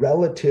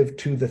relative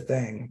to the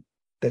thing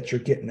that you're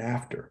getting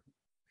after.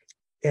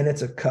 And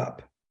it's a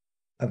cup,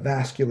 a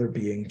vascular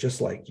being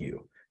just like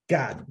you.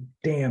 God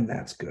damn,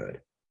 that's good.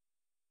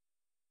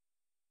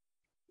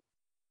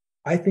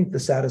 I think the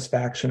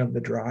satisfaction of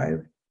the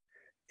drive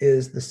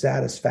is the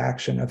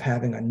satisfaction of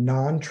having a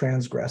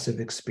non-transgressive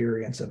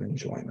experience of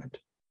enjoyment.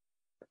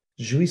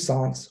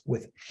 Jouissance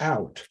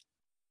without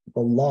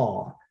the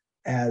law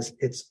as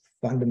its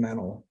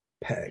fundamental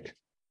peg.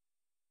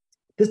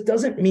 This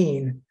doesn't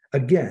mean,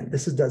 again,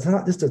 this does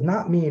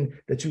not mean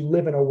that you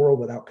live in a world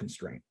without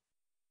constraint.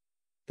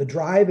 The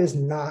drive is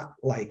not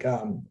like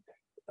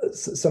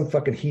some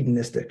fucking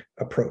hedonistic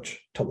approach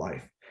to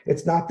life.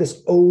 It's not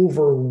this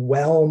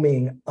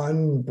overwhelming,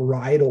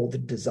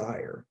 unbridled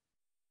desire.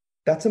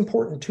 That's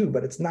important too,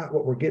 but it's not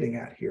what we're getting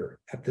at here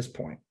at this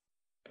point.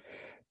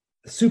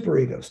 The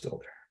superego is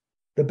still there.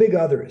 The big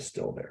other is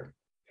still there.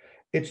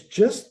 It's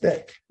just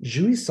that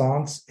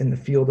jouissance in the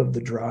field of the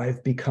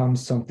drive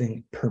becomes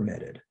something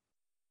permitted.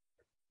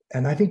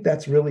 And I think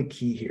that's really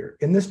key here.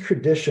 In this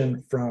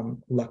tradition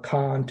from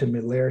Lacan to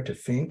Miller to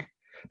Fink,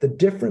 the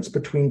difference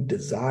between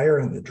desire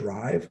and the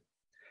drive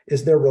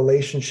is their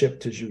relationship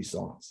to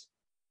jouissance.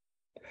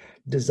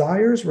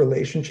 Desire's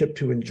relationship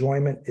to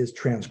enjoyment is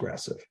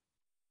transgressive.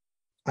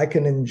 I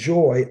can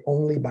enjoy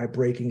only by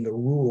breaking the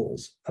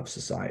rules of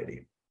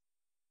society.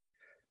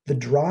 The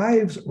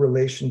drive's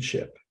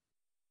relationship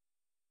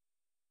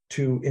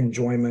to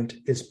enjoyment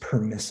is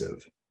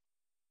permissive.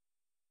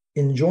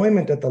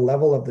 Enjoyment at the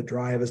level of the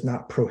drive is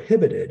not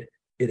prohibited,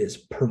 it is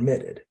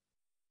permitted.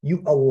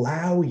 You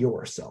allow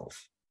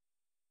yourself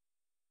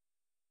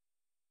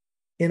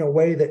in a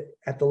way that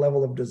at the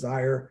level of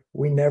desire,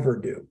 we never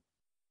do.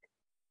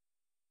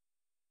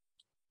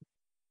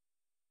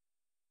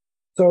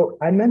 So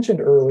I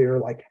mentioned earlier,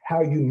 like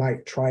how you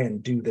might try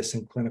and do this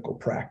in clinical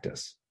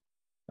practice.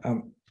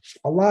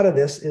 A lot of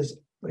this is,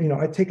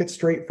 I take it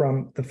straight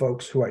from the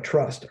folks who I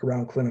trust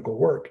around clinical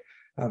work,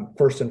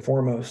 first and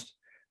foremost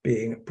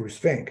being Bruce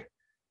Fink.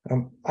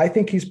 I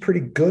think he's pretty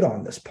good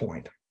on this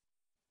point.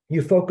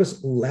 You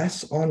focus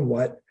less on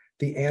what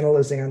the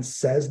analysand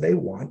says they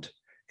want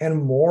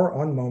and more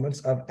on moments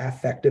of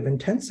affective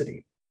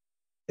intensity,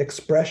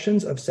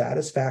 expressions of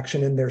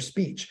satisfaction in their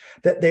speech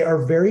that they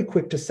are very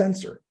quick to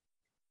censor.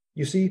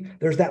 You see,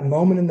 there's that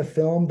moment in the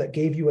film that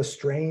gave you a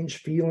strange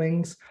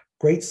feelings,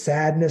 great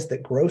sadness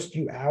that grossed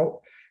you out.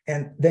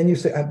 And then you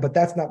say, but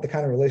that's not the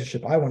kind of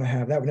relationship I want to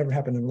have. That would never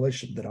happen in a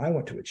relationship that I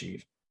want to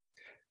achieve.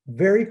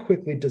 Very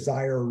quickly,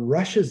 desire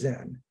rushes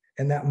in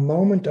that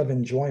moment of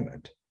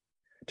enjoyment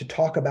to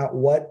talk about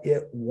what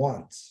it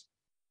wants.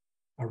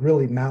 A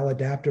really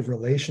maladaptive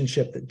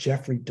relationship that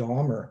Jeffrey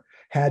Dahmer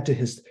had to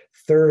his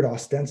third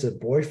ostensive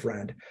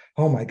boyfriend.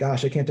 Oh my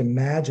gosh, I can't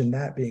imagine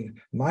that being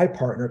my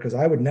partner because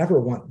I would never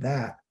want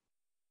that.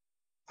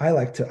 I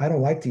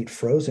don't like to eat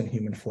frozen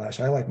human flesh.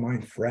 I like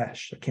mine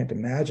fresh. I can't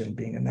imagine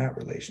being in that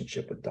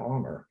relationship with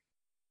Dahmer,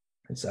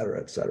 et cetera,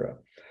 et cetera.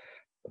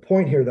 The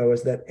point here, though,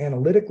 is that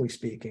analytically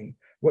speaking,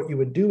 what you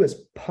would do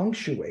is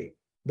punctuate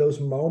those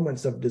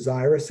moments of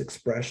desirous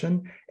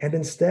expression and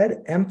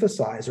instead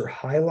emphasize or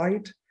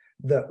highlight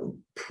the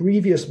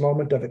previous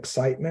moment of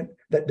excitement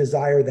that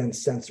desire then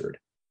censored.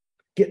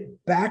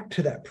 Get back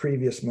to that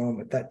previous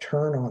moment, that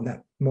turn on,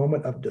 that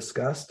moment of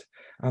disgust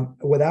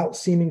without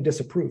seeming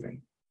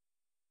disapproving.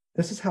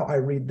 This is how I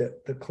read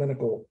the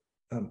clinical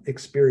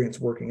experience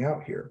working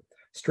out here.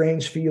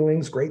 Strange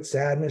feelings, great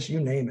sadness, you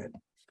name it.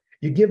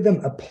 You give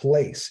them a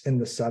place in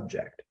the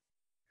subject.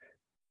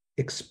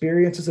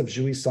 Experiences of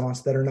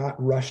jouissance that are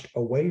not rushed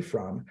away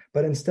from,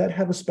 but instead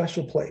have a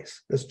special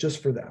place that's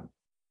just for them.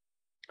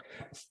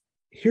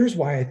 Here's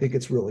why I think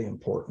it's really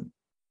important.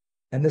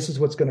 And this is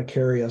what's going to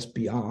carry us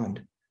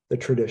beyond the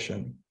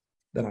tradition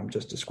that I'm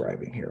just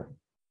describing here.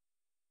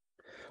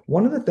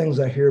 One of the things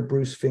I hear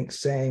Bruce Fink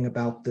saying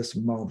about this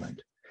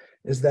moment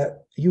is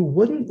that you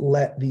wouldn't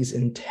let these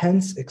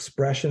intense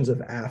expressions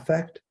of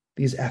affect,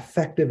 these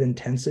affective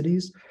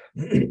intensities,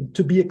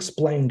 to be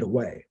explained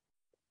away.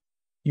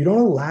 You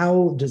don't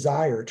allow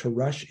desire to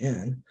rush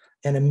in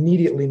and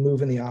immediately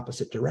move in the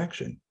opposite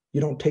direction. You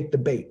don't take the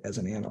bait as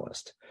an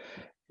analyst.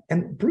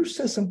 And Bruce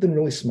says something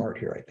really smart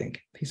here, I think.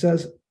 He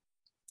says,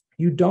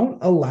 you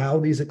don't allow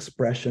these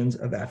expressions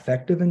of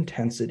affective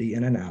intensity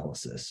in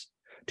analysis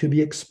to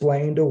be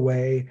explained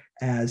away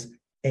as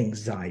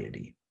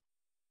anxiety.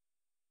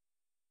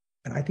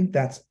 And I think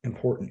that's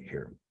important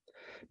here.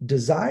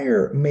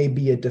 Desire may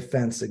be a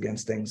defense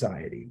against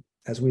anxiety,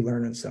 as we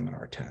learn in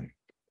Seminar 10.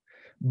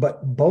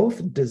 But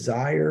both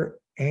desire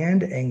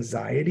and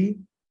anxiety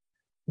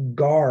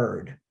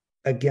guard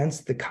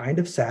against the kind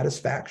of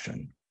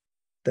satisfaction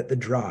that the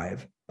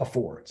drive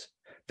affords.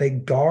 They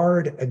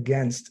guard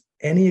against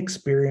any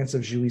experience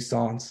of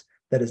jouissance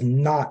that is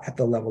not at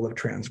the level of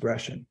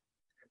transgression.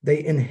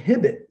 They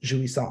inhibit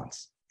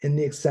jouissance in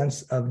the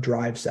sense of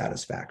drive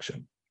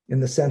satisfaction, in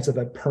the sense of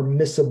a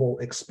permissible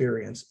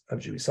experience of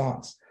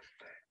jouissance.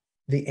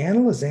 The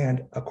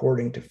analysand,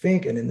 according to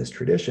Fink and in this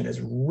tradition, is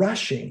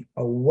rushing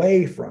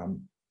away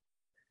from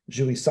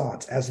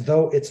jouissance as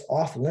though it's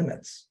off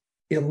limits,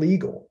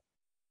 illegal,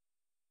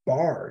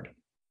 barred,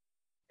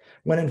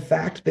 when in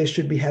fact they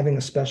should be having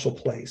a special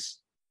place,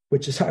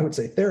 which is, I would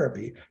say,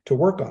 therapy, to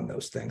work on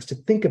those things, to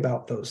think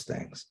about those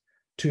things,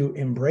 to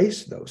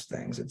embrace those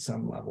things at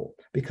some level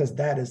because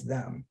that is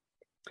them.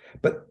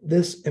 But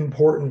this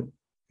important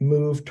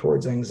move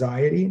towards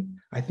anxiety,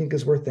 I think,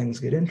 is where things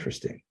get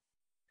interesting.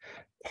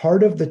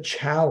 Part of the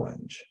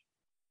challenge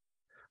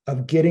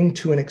of getting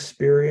to an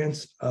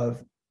experience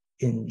of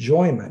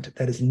enjoyment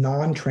that is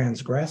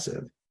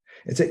non-transgressive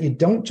is that you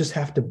don't just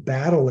have to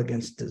battle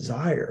against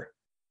desire.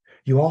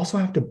 You also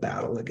have to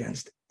battle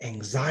against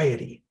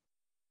anxiety.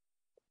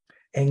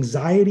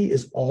 Anxiety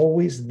is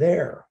always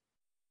there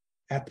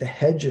at the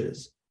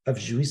hedges of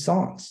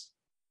jouissance,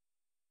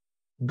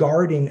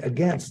 guarding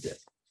against it.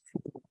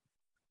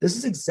 This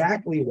is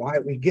exactly why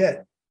we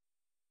get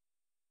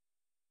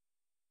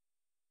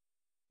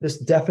this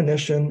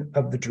definition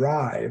of the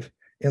drive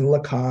in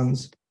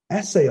Lacan's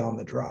essay on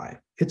the drive.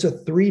 It's a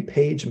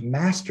 3-page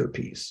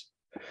masterpiece.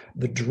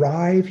 The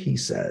drive, he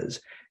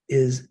says,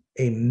 is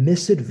a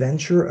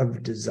misadventure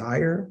of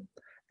desire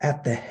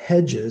at the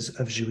hedges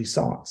of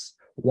jouissance,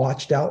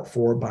 watched out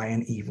for by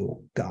an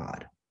evil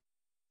God.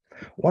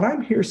 What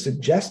I'm here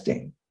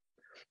suggesting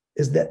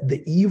is that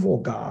the evil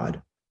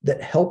God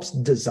that helps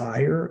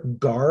desire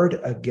guard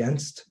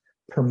against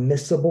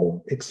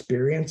permissible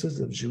experiences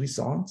of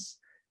jouissance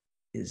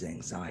is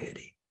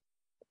anxiety.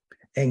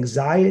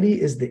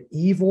 Anxiety is the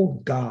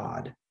evil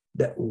God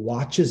that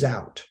watches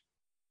out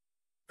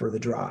for the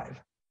drive.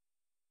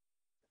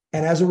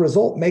 And as a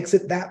result, makes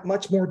it that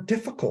much more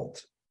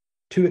difficult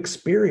to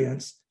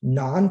experience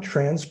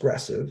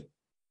non-transgressive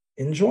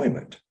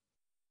enjoyment.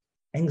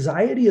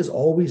 Anxiety is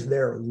always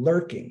there,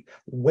 lurking,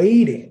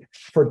 waiting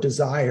for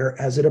desire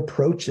as it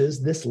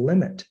approaches this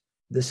limit,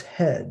 this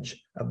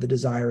hedge of the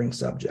desiring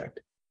subject,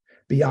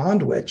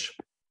 beyond which,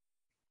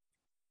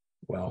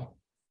 well,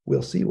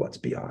 we'll see what's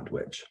beyond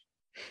which.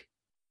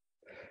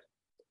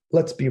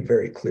 Let's be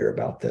very clear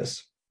about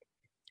this.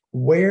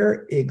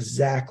 Where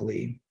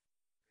exactly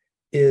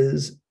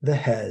is the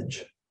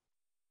hedge,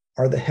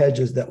 are the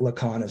hedges that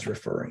Lacan is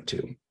referring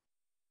to?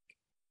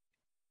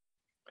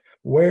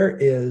 Where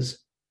is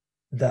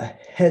the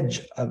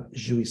hedge of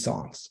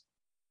jouissance?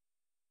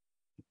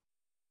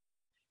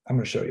 I'm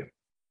going to show you.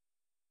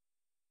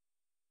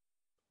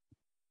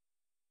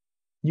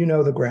 You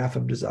know the graph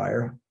of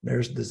desire.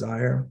 There's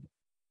desire.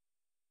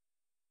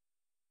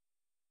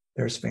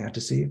 There's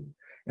fantasy.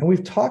 And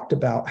we've talked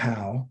about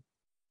how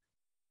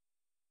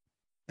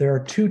there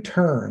are 2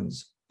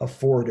 turns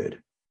afforded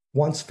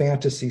once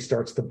fantasy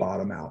starts to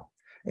bottom out.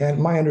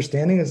 And my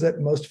understanding is that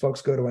most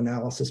folks go to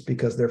analysis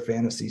because their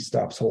fantasy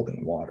stops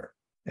holding water.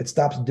 It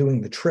stops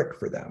doing the trick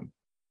for them.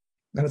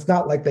 And it's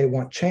not like they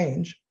want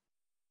change.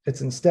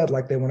 It's instead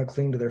like they want to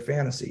cling to their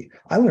fantasy.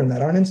 I learned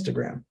that on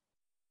Instagram.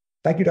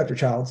 Thank you, Dr.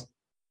 Childs.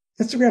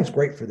 Instagram's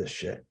great for this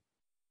shit.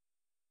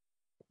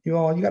 You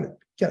got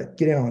to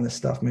get in on this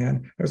stuff,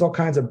 man. There's all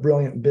kinds of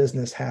brilliant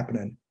business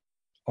happening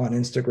on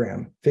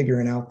Instagram,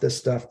 figuring out this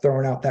stuff,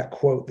 throwing out that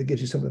quote that gives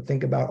you something to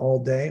think about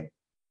all day.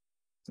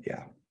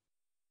 Yeah.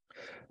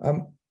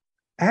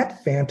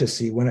 At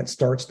fantasy, when it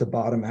starts to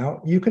bottom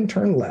out, you can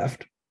turn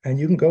left and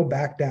you can go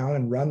back down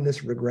and run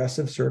this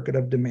regressive circuit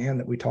of demand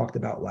that we talked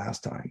about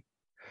last time.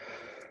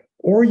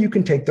 Or you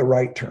can take the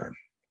right turn.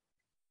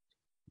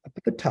 Up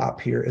at the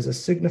top here is a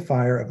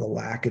signifier of the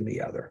lack in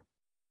the other.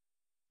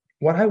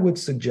 What I would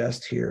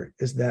suggest here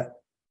is that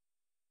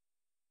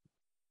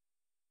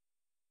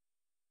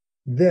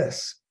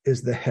this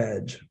is the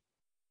hedge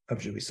of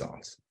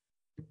jouissance.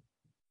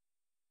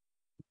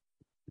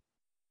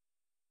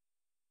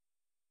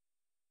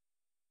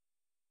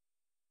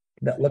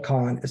 That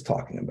Lacan is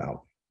talking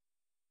about.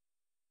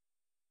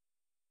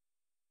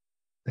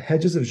 The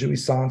hedges of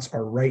jouissance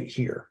are right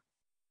here.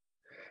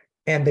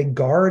 And they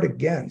guard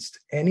against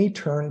any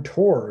turn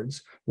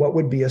towards what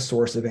would be a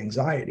source of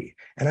anxiety.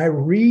 And I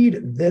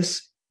read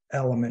this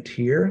element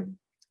here,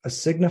 a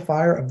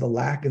signifier of the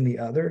lack in the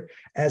other,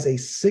 as a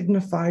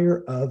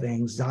signifier of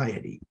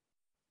anxiety.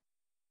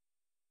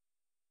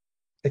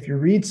 If you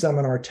read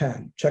Seminar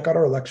 10, check out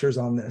our lectures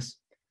on this.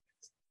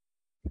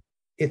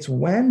 It's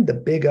when the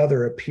big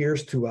other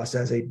appears to us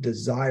as a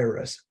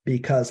desirous,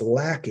 because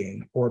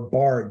lacking or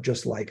barred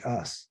just like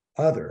us,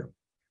 other,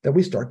 that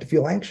we start to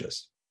feel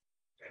anxious.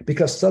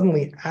 Because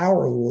suddenly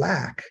our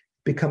lack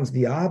becomes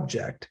the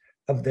object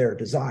of their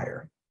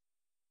desire.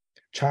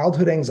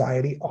 Childhood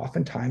anxiety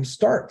oftentimes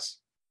starts,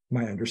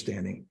 my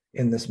understanding,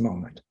 in this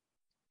moment.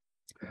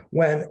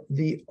 When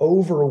the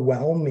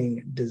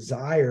overwhelming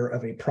desire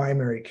of a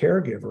primary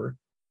caregiver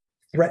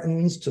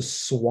threatens to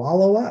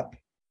swallow up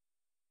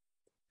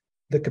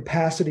the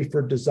capacity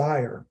for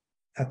desire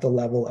at the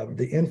level of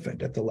the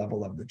infant, at the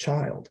level of the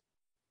child.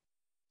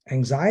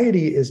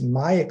 Anxiety is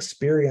my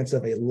experience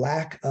of a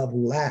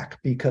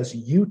lack because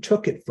you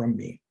took it from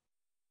me,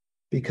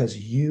 because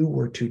you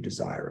were too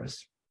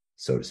desirous,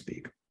 so to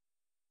speak.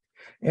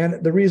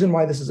 And the reason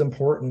why this is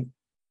important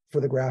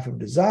for the graph of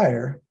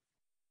desire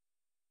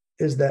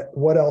is that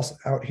what else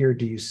out here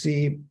do you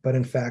see but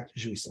in fact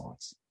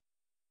jouissance?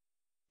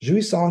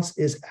 Jouissance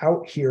is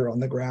out here on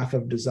the graph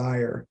of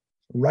desire,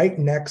 right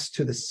next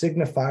to the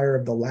signifier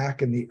of the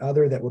lack in the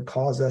other that would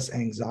cause us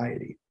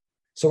anxiety.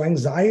 So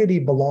anxiety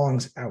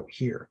belongs out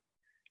here.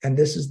 And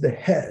this is the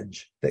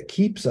hedge that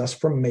keeps us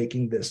from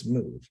making this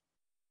move.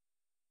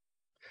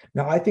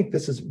 Now, I think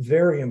this is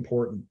very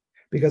important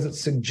because it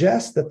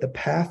suggests that the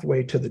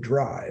pathway to the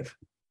drive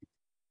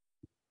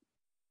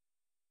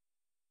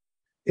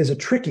is a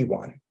tricky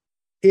one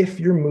if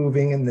you're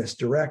moving in this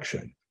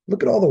direction.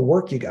 Look at all the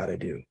work you got to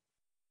do.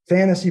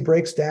 Fantasy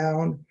breaks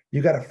down.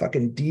 You got to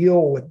fucking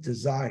deal with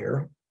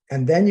desire.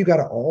 And then you got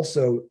to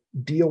also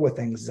deal with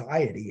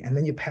anxiety. And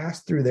then you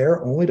pass through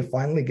there only to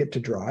finally get to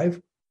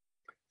drive.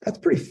 That's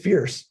pretty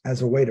fierce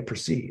as a way to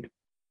proceed.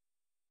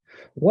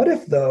 What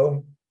if,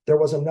 though, there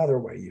was another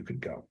way you could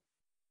go?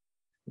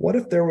 What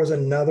if there was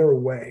another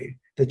way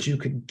that you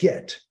could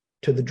get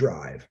to the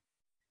drive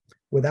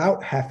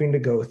without having to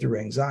go through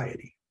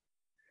anxiety?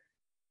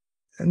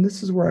 And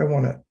this is where I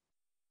want to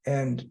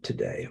end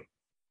today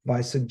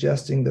by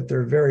suggesting that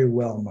there very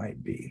well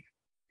might be.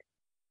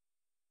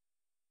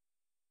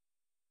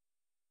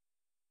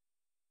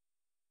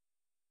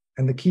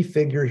 And the key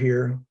figure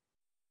here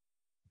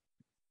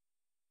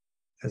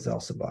is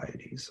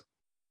Alcibiades.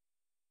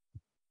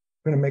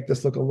 I'm going to make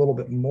this look a little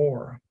bit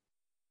more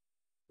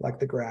like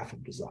the graph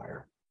of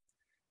desire.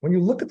 When you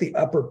look at the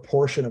upper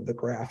portion of the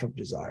graph of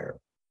desire,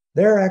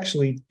 there are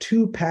actually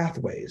two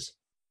pathways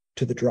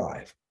to the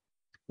drive.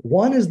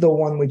 One is the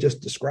one we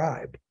just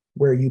described,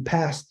 where you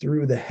pass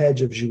through the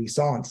hedge of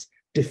jouissance,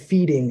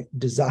 defeating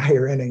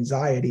desire and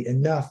anxiety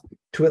enough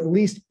to at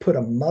least put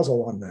a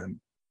muzzle on them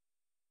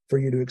for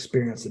you to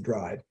experience the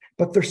drive.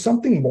 But there's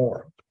something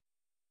more.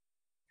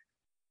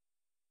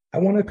 I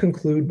want to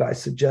conclude by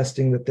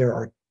suggesting that there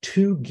are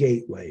two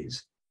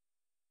gateways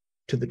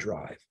to the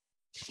drive.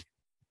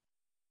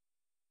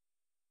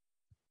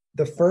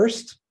 The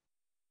first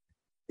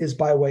is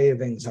by way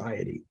of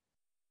anxiety,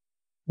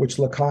 which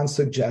Lacan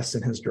suggests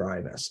in his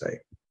drive essay.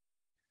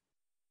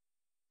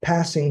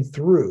 Passing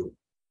through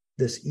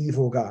this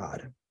evil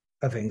god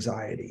of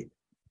anxiety.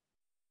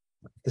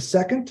 The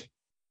second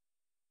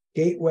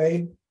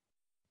gateway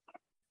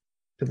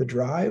to the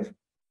drive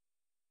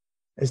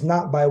is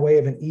not by way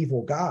of an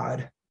evil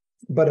god,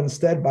 but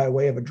instead by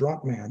way of a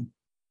drunk man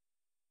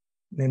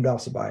named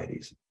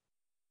Alcibiades.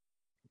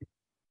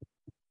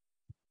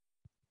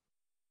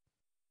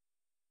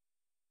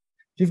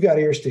 If you've got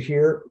ears to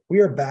hear, we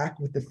are back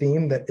with the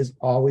theme that is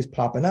always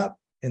popping up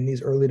in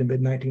these early to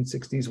mid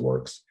 1960s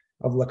works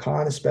of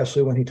Lacan,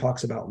 especially when he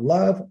talks about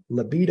love,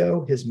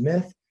 libido, his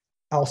myth,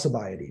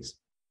 Alcibiades.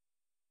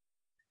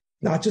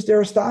 Not just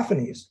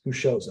Aristophanes who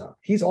shows up.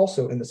 He's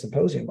also in the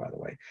Symposium, by the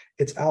way.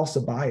 It's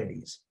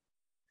Alcibiades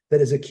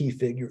that is a key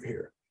figure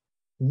here.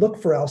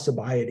 Look for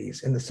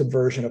Alcibiades in the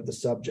Subversion of the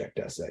Subject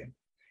essay,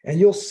 and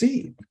you'll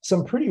see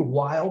some pretty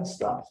wild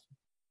stuff.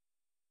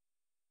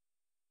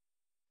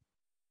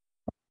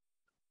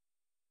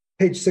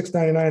 Page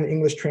 699,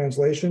 English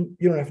translation.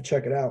 You don't have to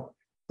check it out.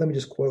 Let me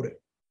just quote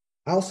it.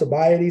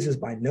 Alcibiades is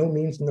by no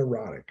means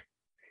neurotic.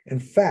 In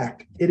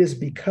fact, it is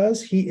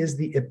because he is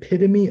the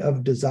epitome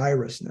of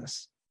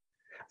desirousness,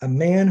 a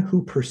man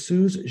who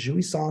pursues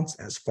jouissance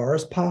as far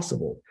as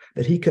possible,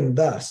 that he can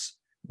thus,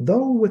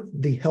 though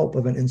with the help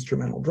of an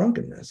instrumental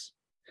drunkenness,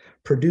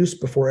 produce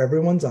before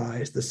everyone's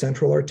eyes the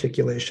central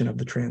articulation of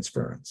the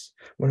transference,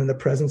 when in the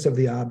presence of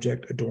the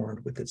object adorned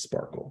with its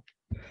sparkle.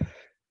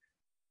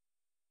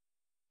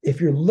 If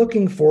you're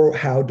looking for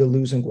how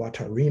Deleuze and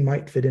Guattari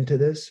might fit into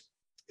this,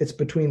 it's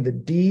between the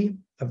D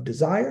of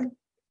desire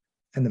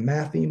and the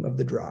matheme of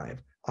the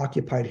drive,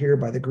 occupied here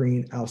by the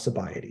green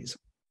Alcibiades.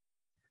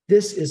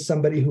 This is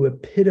somebody who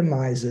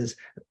epitomizes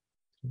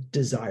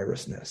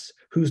desirousness,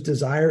 whose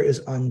desire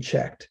is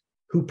unchecked,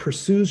 who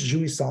pursues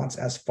jouissance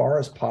as far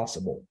as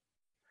possible,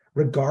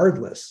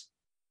 regardless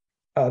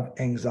of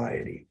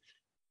anxiety.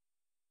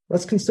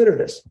 Let's consider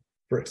this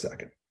for a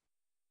second.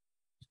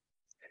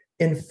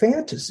 In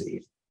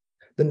fantasy,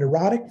 the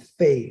neurotic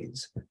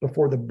fades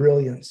before the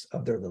brilliance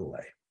of their little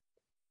a.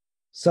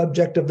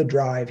 Subject of the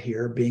drive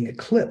here being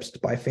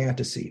eclipsed by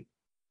fantasy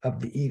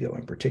of the ego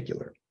in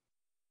particular.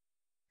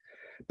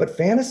 But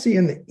fantasy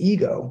and the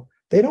ego,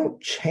 they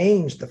don't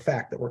change the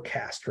fact that we're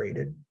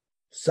castrated,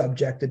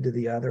 subjected to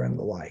the other and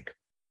the like.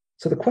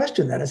 So the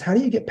question then is, how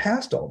do you get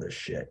past all this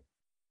shit?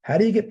 How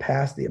do you get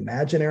past the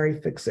imaginary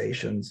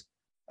fixations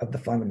of the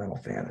fundamental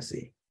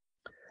fantasy?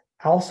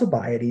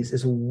 Alcibiades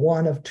is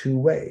one of two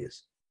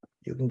ways.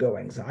 You can go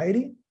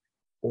anxiety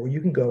or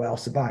you can go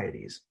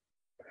Alcibiades.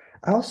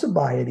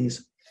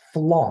 Alcibiades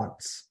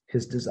flaunts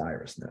his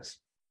desirousness,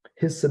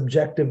 his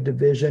subjective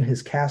division,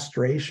 his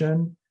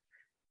castration.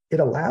 It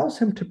allows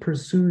him to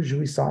pursue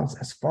jouissance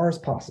as far as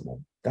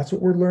possible. That's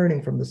what we're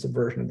learning from the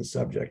Subversion of the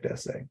Subject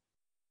essay.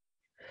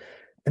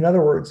 In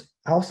other words,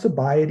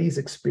 Alcibiades'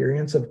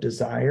 experience of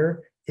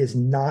desire is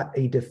not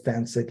a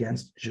defense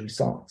against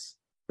jouissance,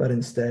 but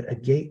instead a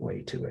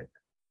gateway to it.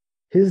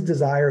 His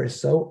desire is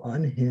so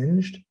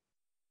unhinged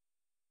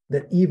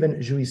that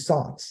even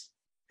jouissance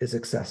is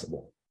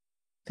accessible.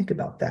 Think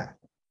about that.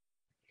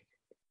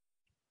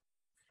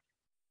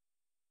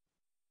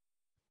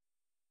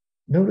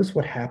 Notice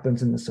what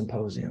happens in the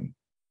Symposium.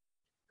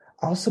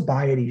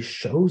 Alcibiades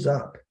shows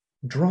up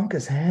drunk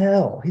as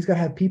hell. He's got to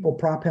have people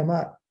prop him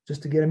up.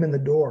 just to get him in the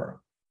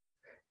door.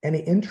 And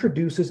he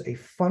introduces a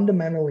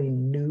fundamentally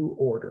new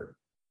order.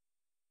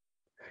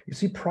 You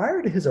see,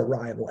 prior to his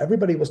arrival,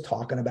 everybody was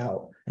talking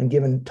about and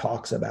giving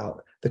talks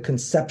about the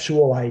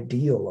conceptual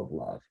ideal of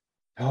love.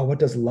 Oh, what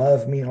does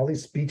love mean? All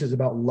these speeches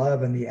about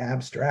love and the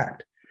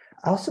abstract.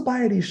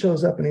 Alcibiades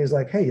shows up and he's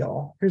like, hey,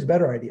 y'all, here's a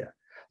better idea.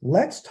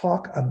 Let's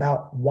talk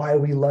about why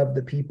we love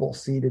the people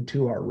seated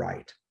to our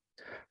right.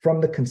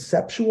 From the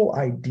conceptual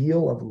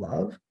ideal of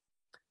love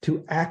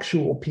to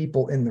actual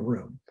people in the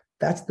room.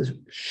 That's the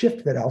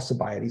shift that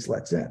Alcibiades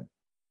lets in.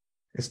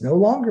 It's no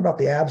longer about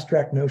the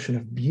abstract notion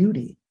of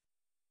beauty.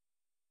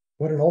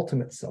 What an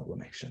ultimate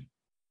sublimation.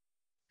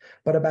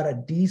 But about a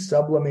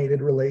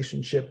desublimated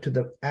relationship to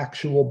the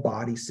actual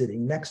body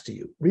sitting next to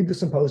you. Read the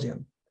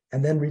Symposium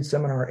and then read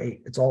Seminar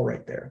 8. It's all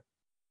right there.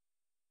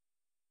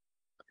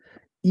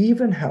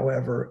 Even,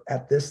 however,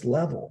 at this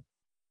level,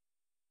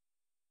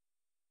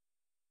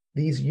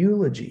 these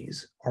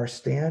eulogies are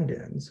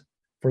stand-ins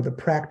for the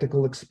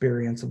practical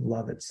experience of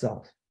love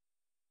itself.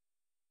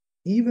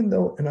 Even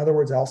though, in other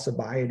words,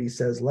 Alcibiades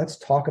says, let's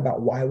talk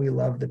about why we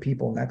love the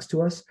people next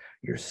to us,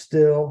 you're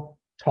still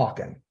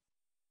talking.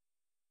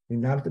 You're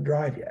not at the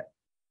drive yet.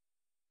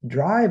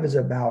 Drive is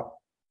about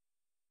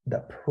the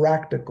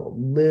practical,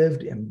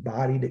 lived,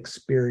 embodied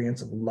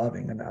experience of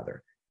loving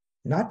another,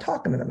 not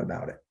talking to them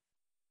about it.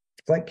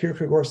 It's like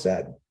Kierkegaard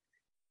said,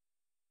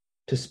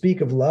 to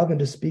speak of love and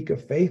to speak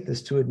of faith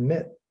is to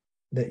admit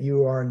that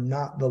you are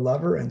not the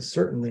lover and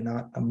certainly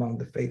not among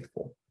the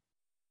faithful.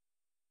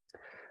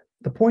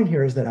 The point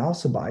here is that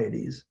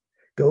Alcibiades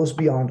goes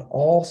beyond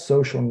all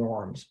social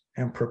norms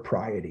and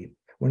propriety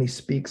when he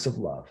speaks of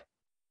love.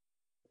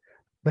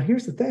 But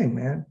here's the thing,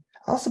 man.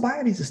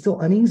 Alcibiades is still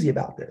uneasy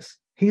about this.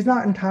 He's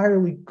not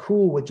entirely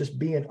cool with just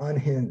being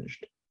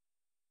unhinged.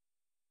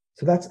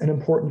 So that's an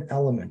important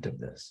element of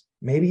this,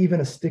 maybe even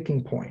a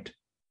sticking point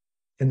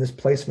in this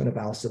placement of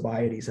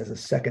Alcibiades as a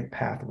second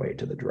pathway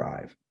to the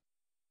drive.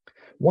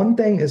 One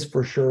thing is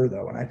for sure,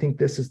 though, and I think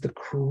this is the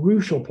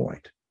crucial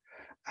point.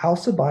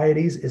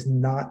 Alcibiades is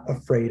not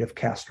afraid of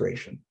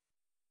castration.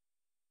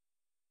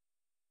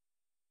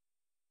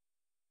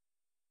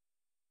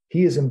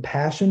 He is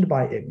impassioned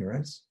by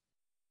ignorance.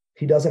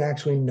 He doesn't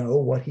actually know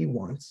what he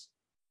wants.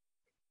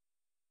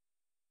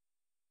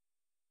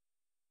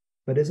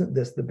 But isn't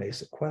this the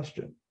basic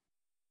question?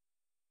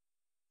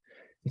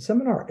 In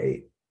Seminar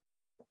 8,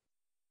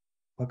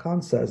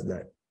 Lacan says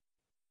that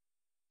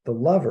the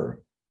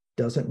lover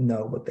doesn't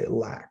know what they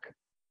lack,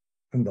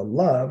 and the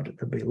loved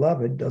or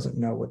beloved doesn't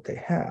know what they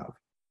have.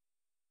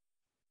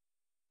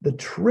 The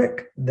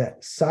trick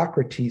that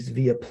Socrates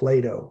via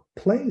Plato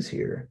plays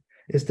here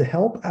is to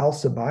help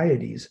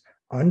Alcibiades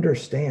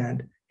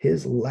understand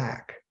his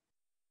lack,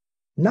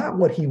 not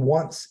what he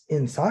wants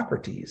in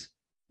Socrates.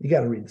 You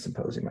got to read the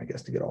Symposium, I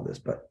guess, to get all this,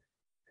 but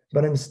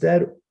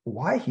instead,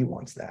 why he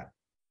wants that,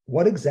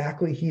 what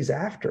exactly he's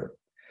after.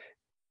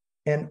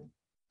 And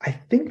I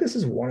think this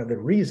is one of the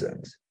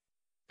reasons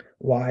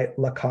why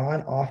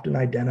Lacan often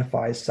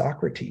identifies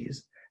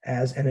Socrates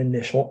as an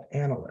initial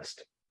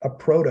analyst, a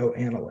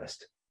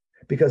proto-analyst,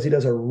 because he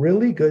does a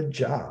really good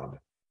job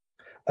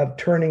of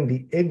turning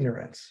the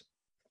ignorance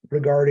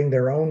regarding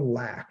their own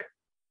lack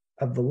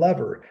of the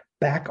lover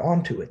back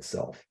onto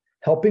itself,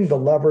 helping the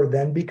lover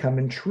then become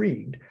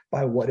intrigued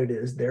by what it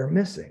is they're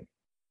missing.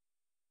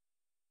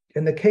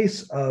 In the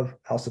case of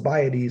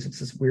Alcibiades, it's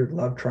this weird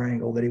love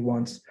triangle that he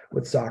wants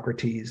with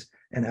Socrates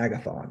and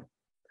Agathon.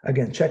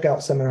 Again, check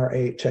out Seminar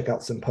 8, check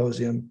out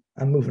Symposium.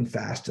 I'm moving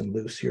fast and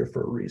loose here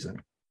for a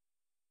reason.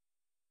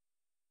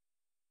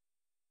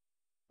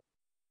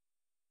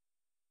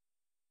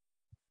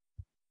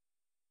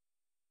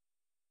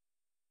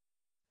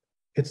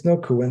 It's no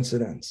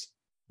coincidence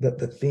that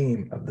the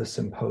theme of the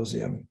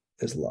Symposium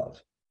is love.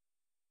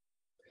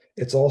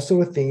 It's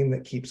also a theme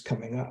that keeps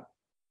coming up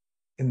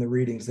in the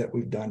readings that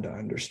we've done to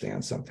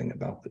understand something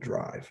about the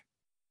drive.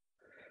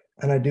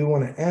 And I do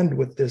want to end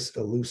with this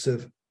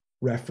elusive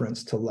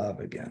reference to love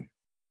again.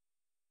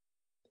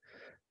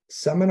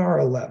 Seminar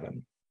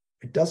 11,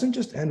 it doesn't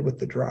just end with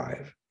the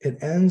drive,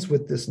 it ends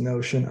with this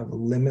notion of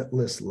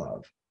limitless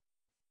love.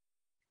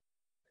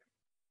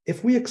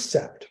 If we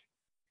accept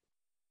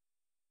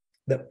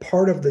that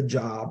part of the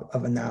job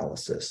of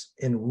analysis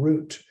en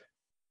route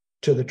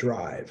to the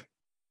drive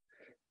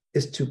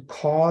is to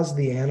cause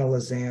the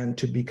analysand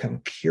to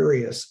become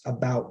curious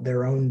about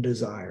their own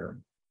desire,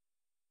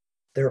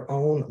 their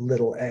own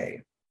little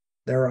a,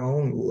 their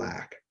own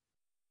lack.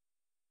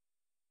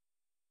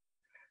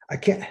 I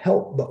can't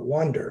help but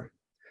wonder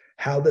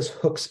how this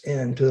hooks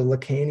into the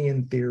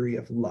Lacanian theory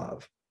of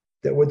love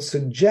that would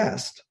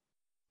suggest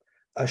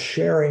a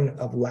sharing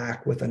of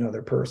lack with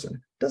another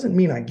person. Doesn't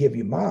mean I give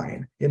you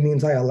mine. It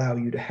means I allow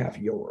you to have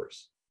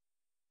yours.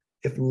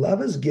 If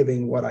love is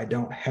giving what I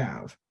don't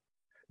have,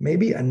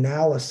 maybe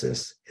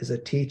analysis is a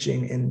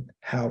teaching in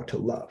how to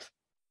love.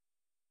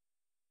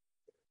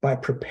 By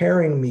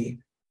preparing me,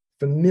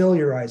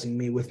 familiarizing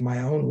me with my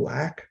own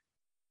lack,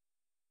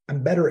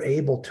 I'm better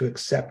able to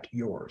accept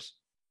yours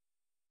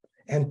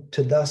and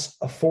to thus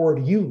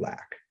afford you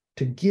lack,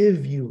 to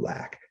give you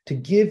lack, to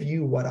give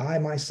you what I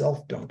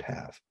myself don't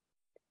have,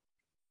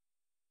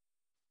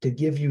 to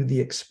give you the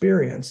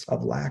experience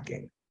of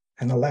lacking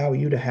and allow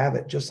you to have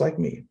it just like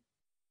me.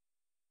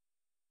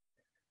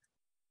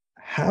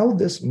 How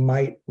this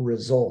might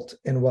result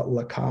in what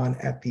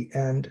Lacan at the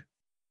end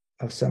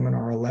of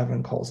Seminar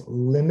 11 calls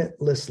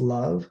limitless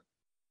love,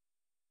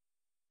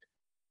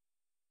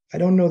 I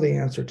don't know the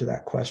answer to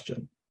that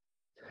question,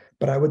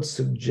 but I would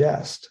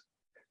suggest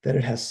that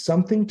it has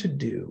something to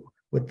do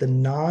with the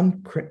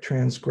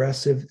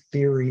non-transgressive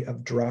theory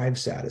of drive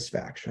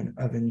satisfaction,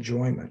 of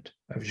enjoyment,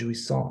 of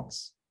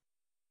jouissance,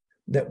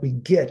 that we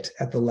get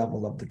at the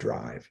level of the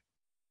drive.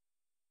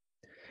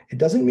 It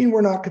doesn't mean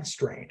we're not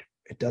constrained.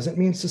 It doesn't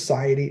mean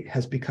society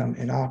has become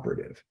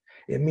inoperative.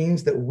 It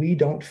means that we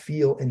don't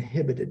feel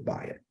inhibited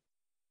by it.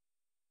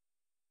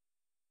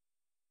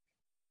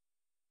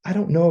 I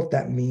don't know if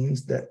that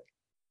means that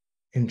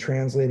in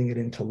translating it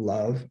into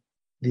love,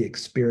 the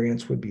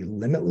experience would be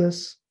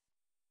limitless,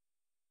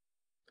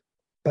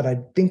 but I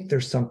think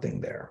there's something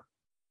there.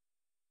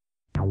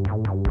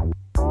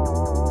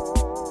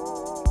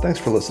 Thanks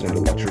for listening to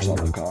Lectures on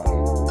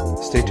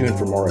Lacan. Stay tuned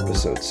for more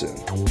episodes soon.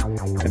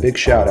 A big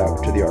shout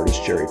out to the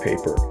artist Jerry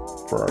Paper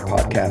for our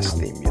podcast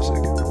theme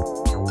music.